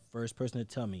she was the first person to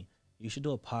tell me, you should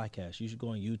do a podcast, you should go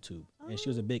on YouTube. And she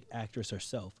was a big actress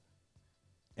herself.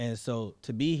 And so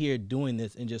to be here doing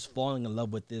this and just falling in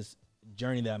love with this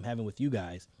journey that I'm having with you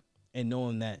guys and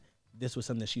knowing that this was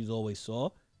something that she's always saw,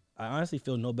 I honestly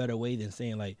feel no better way than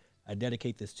saying, like, I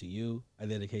dedicate this to you, I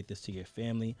dedicate this to your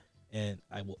family, and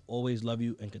I will always love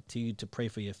you and continue to pray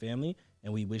for your family,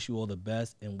 and we wish you all the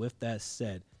best. And with that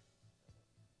said,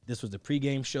 this was the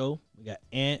pregame show. We got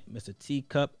Ant, Mr.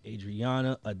 Teacup,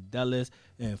 Adriana, Adelis,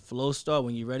 and Flow Star.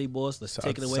 When you're ready, boss, let's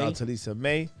take it away. Shout out to Lisa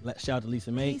May. Shout out to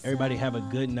Lisa May. Everybody have a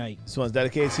good night. This one's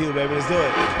dedicated to you, baby. Let's do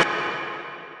it.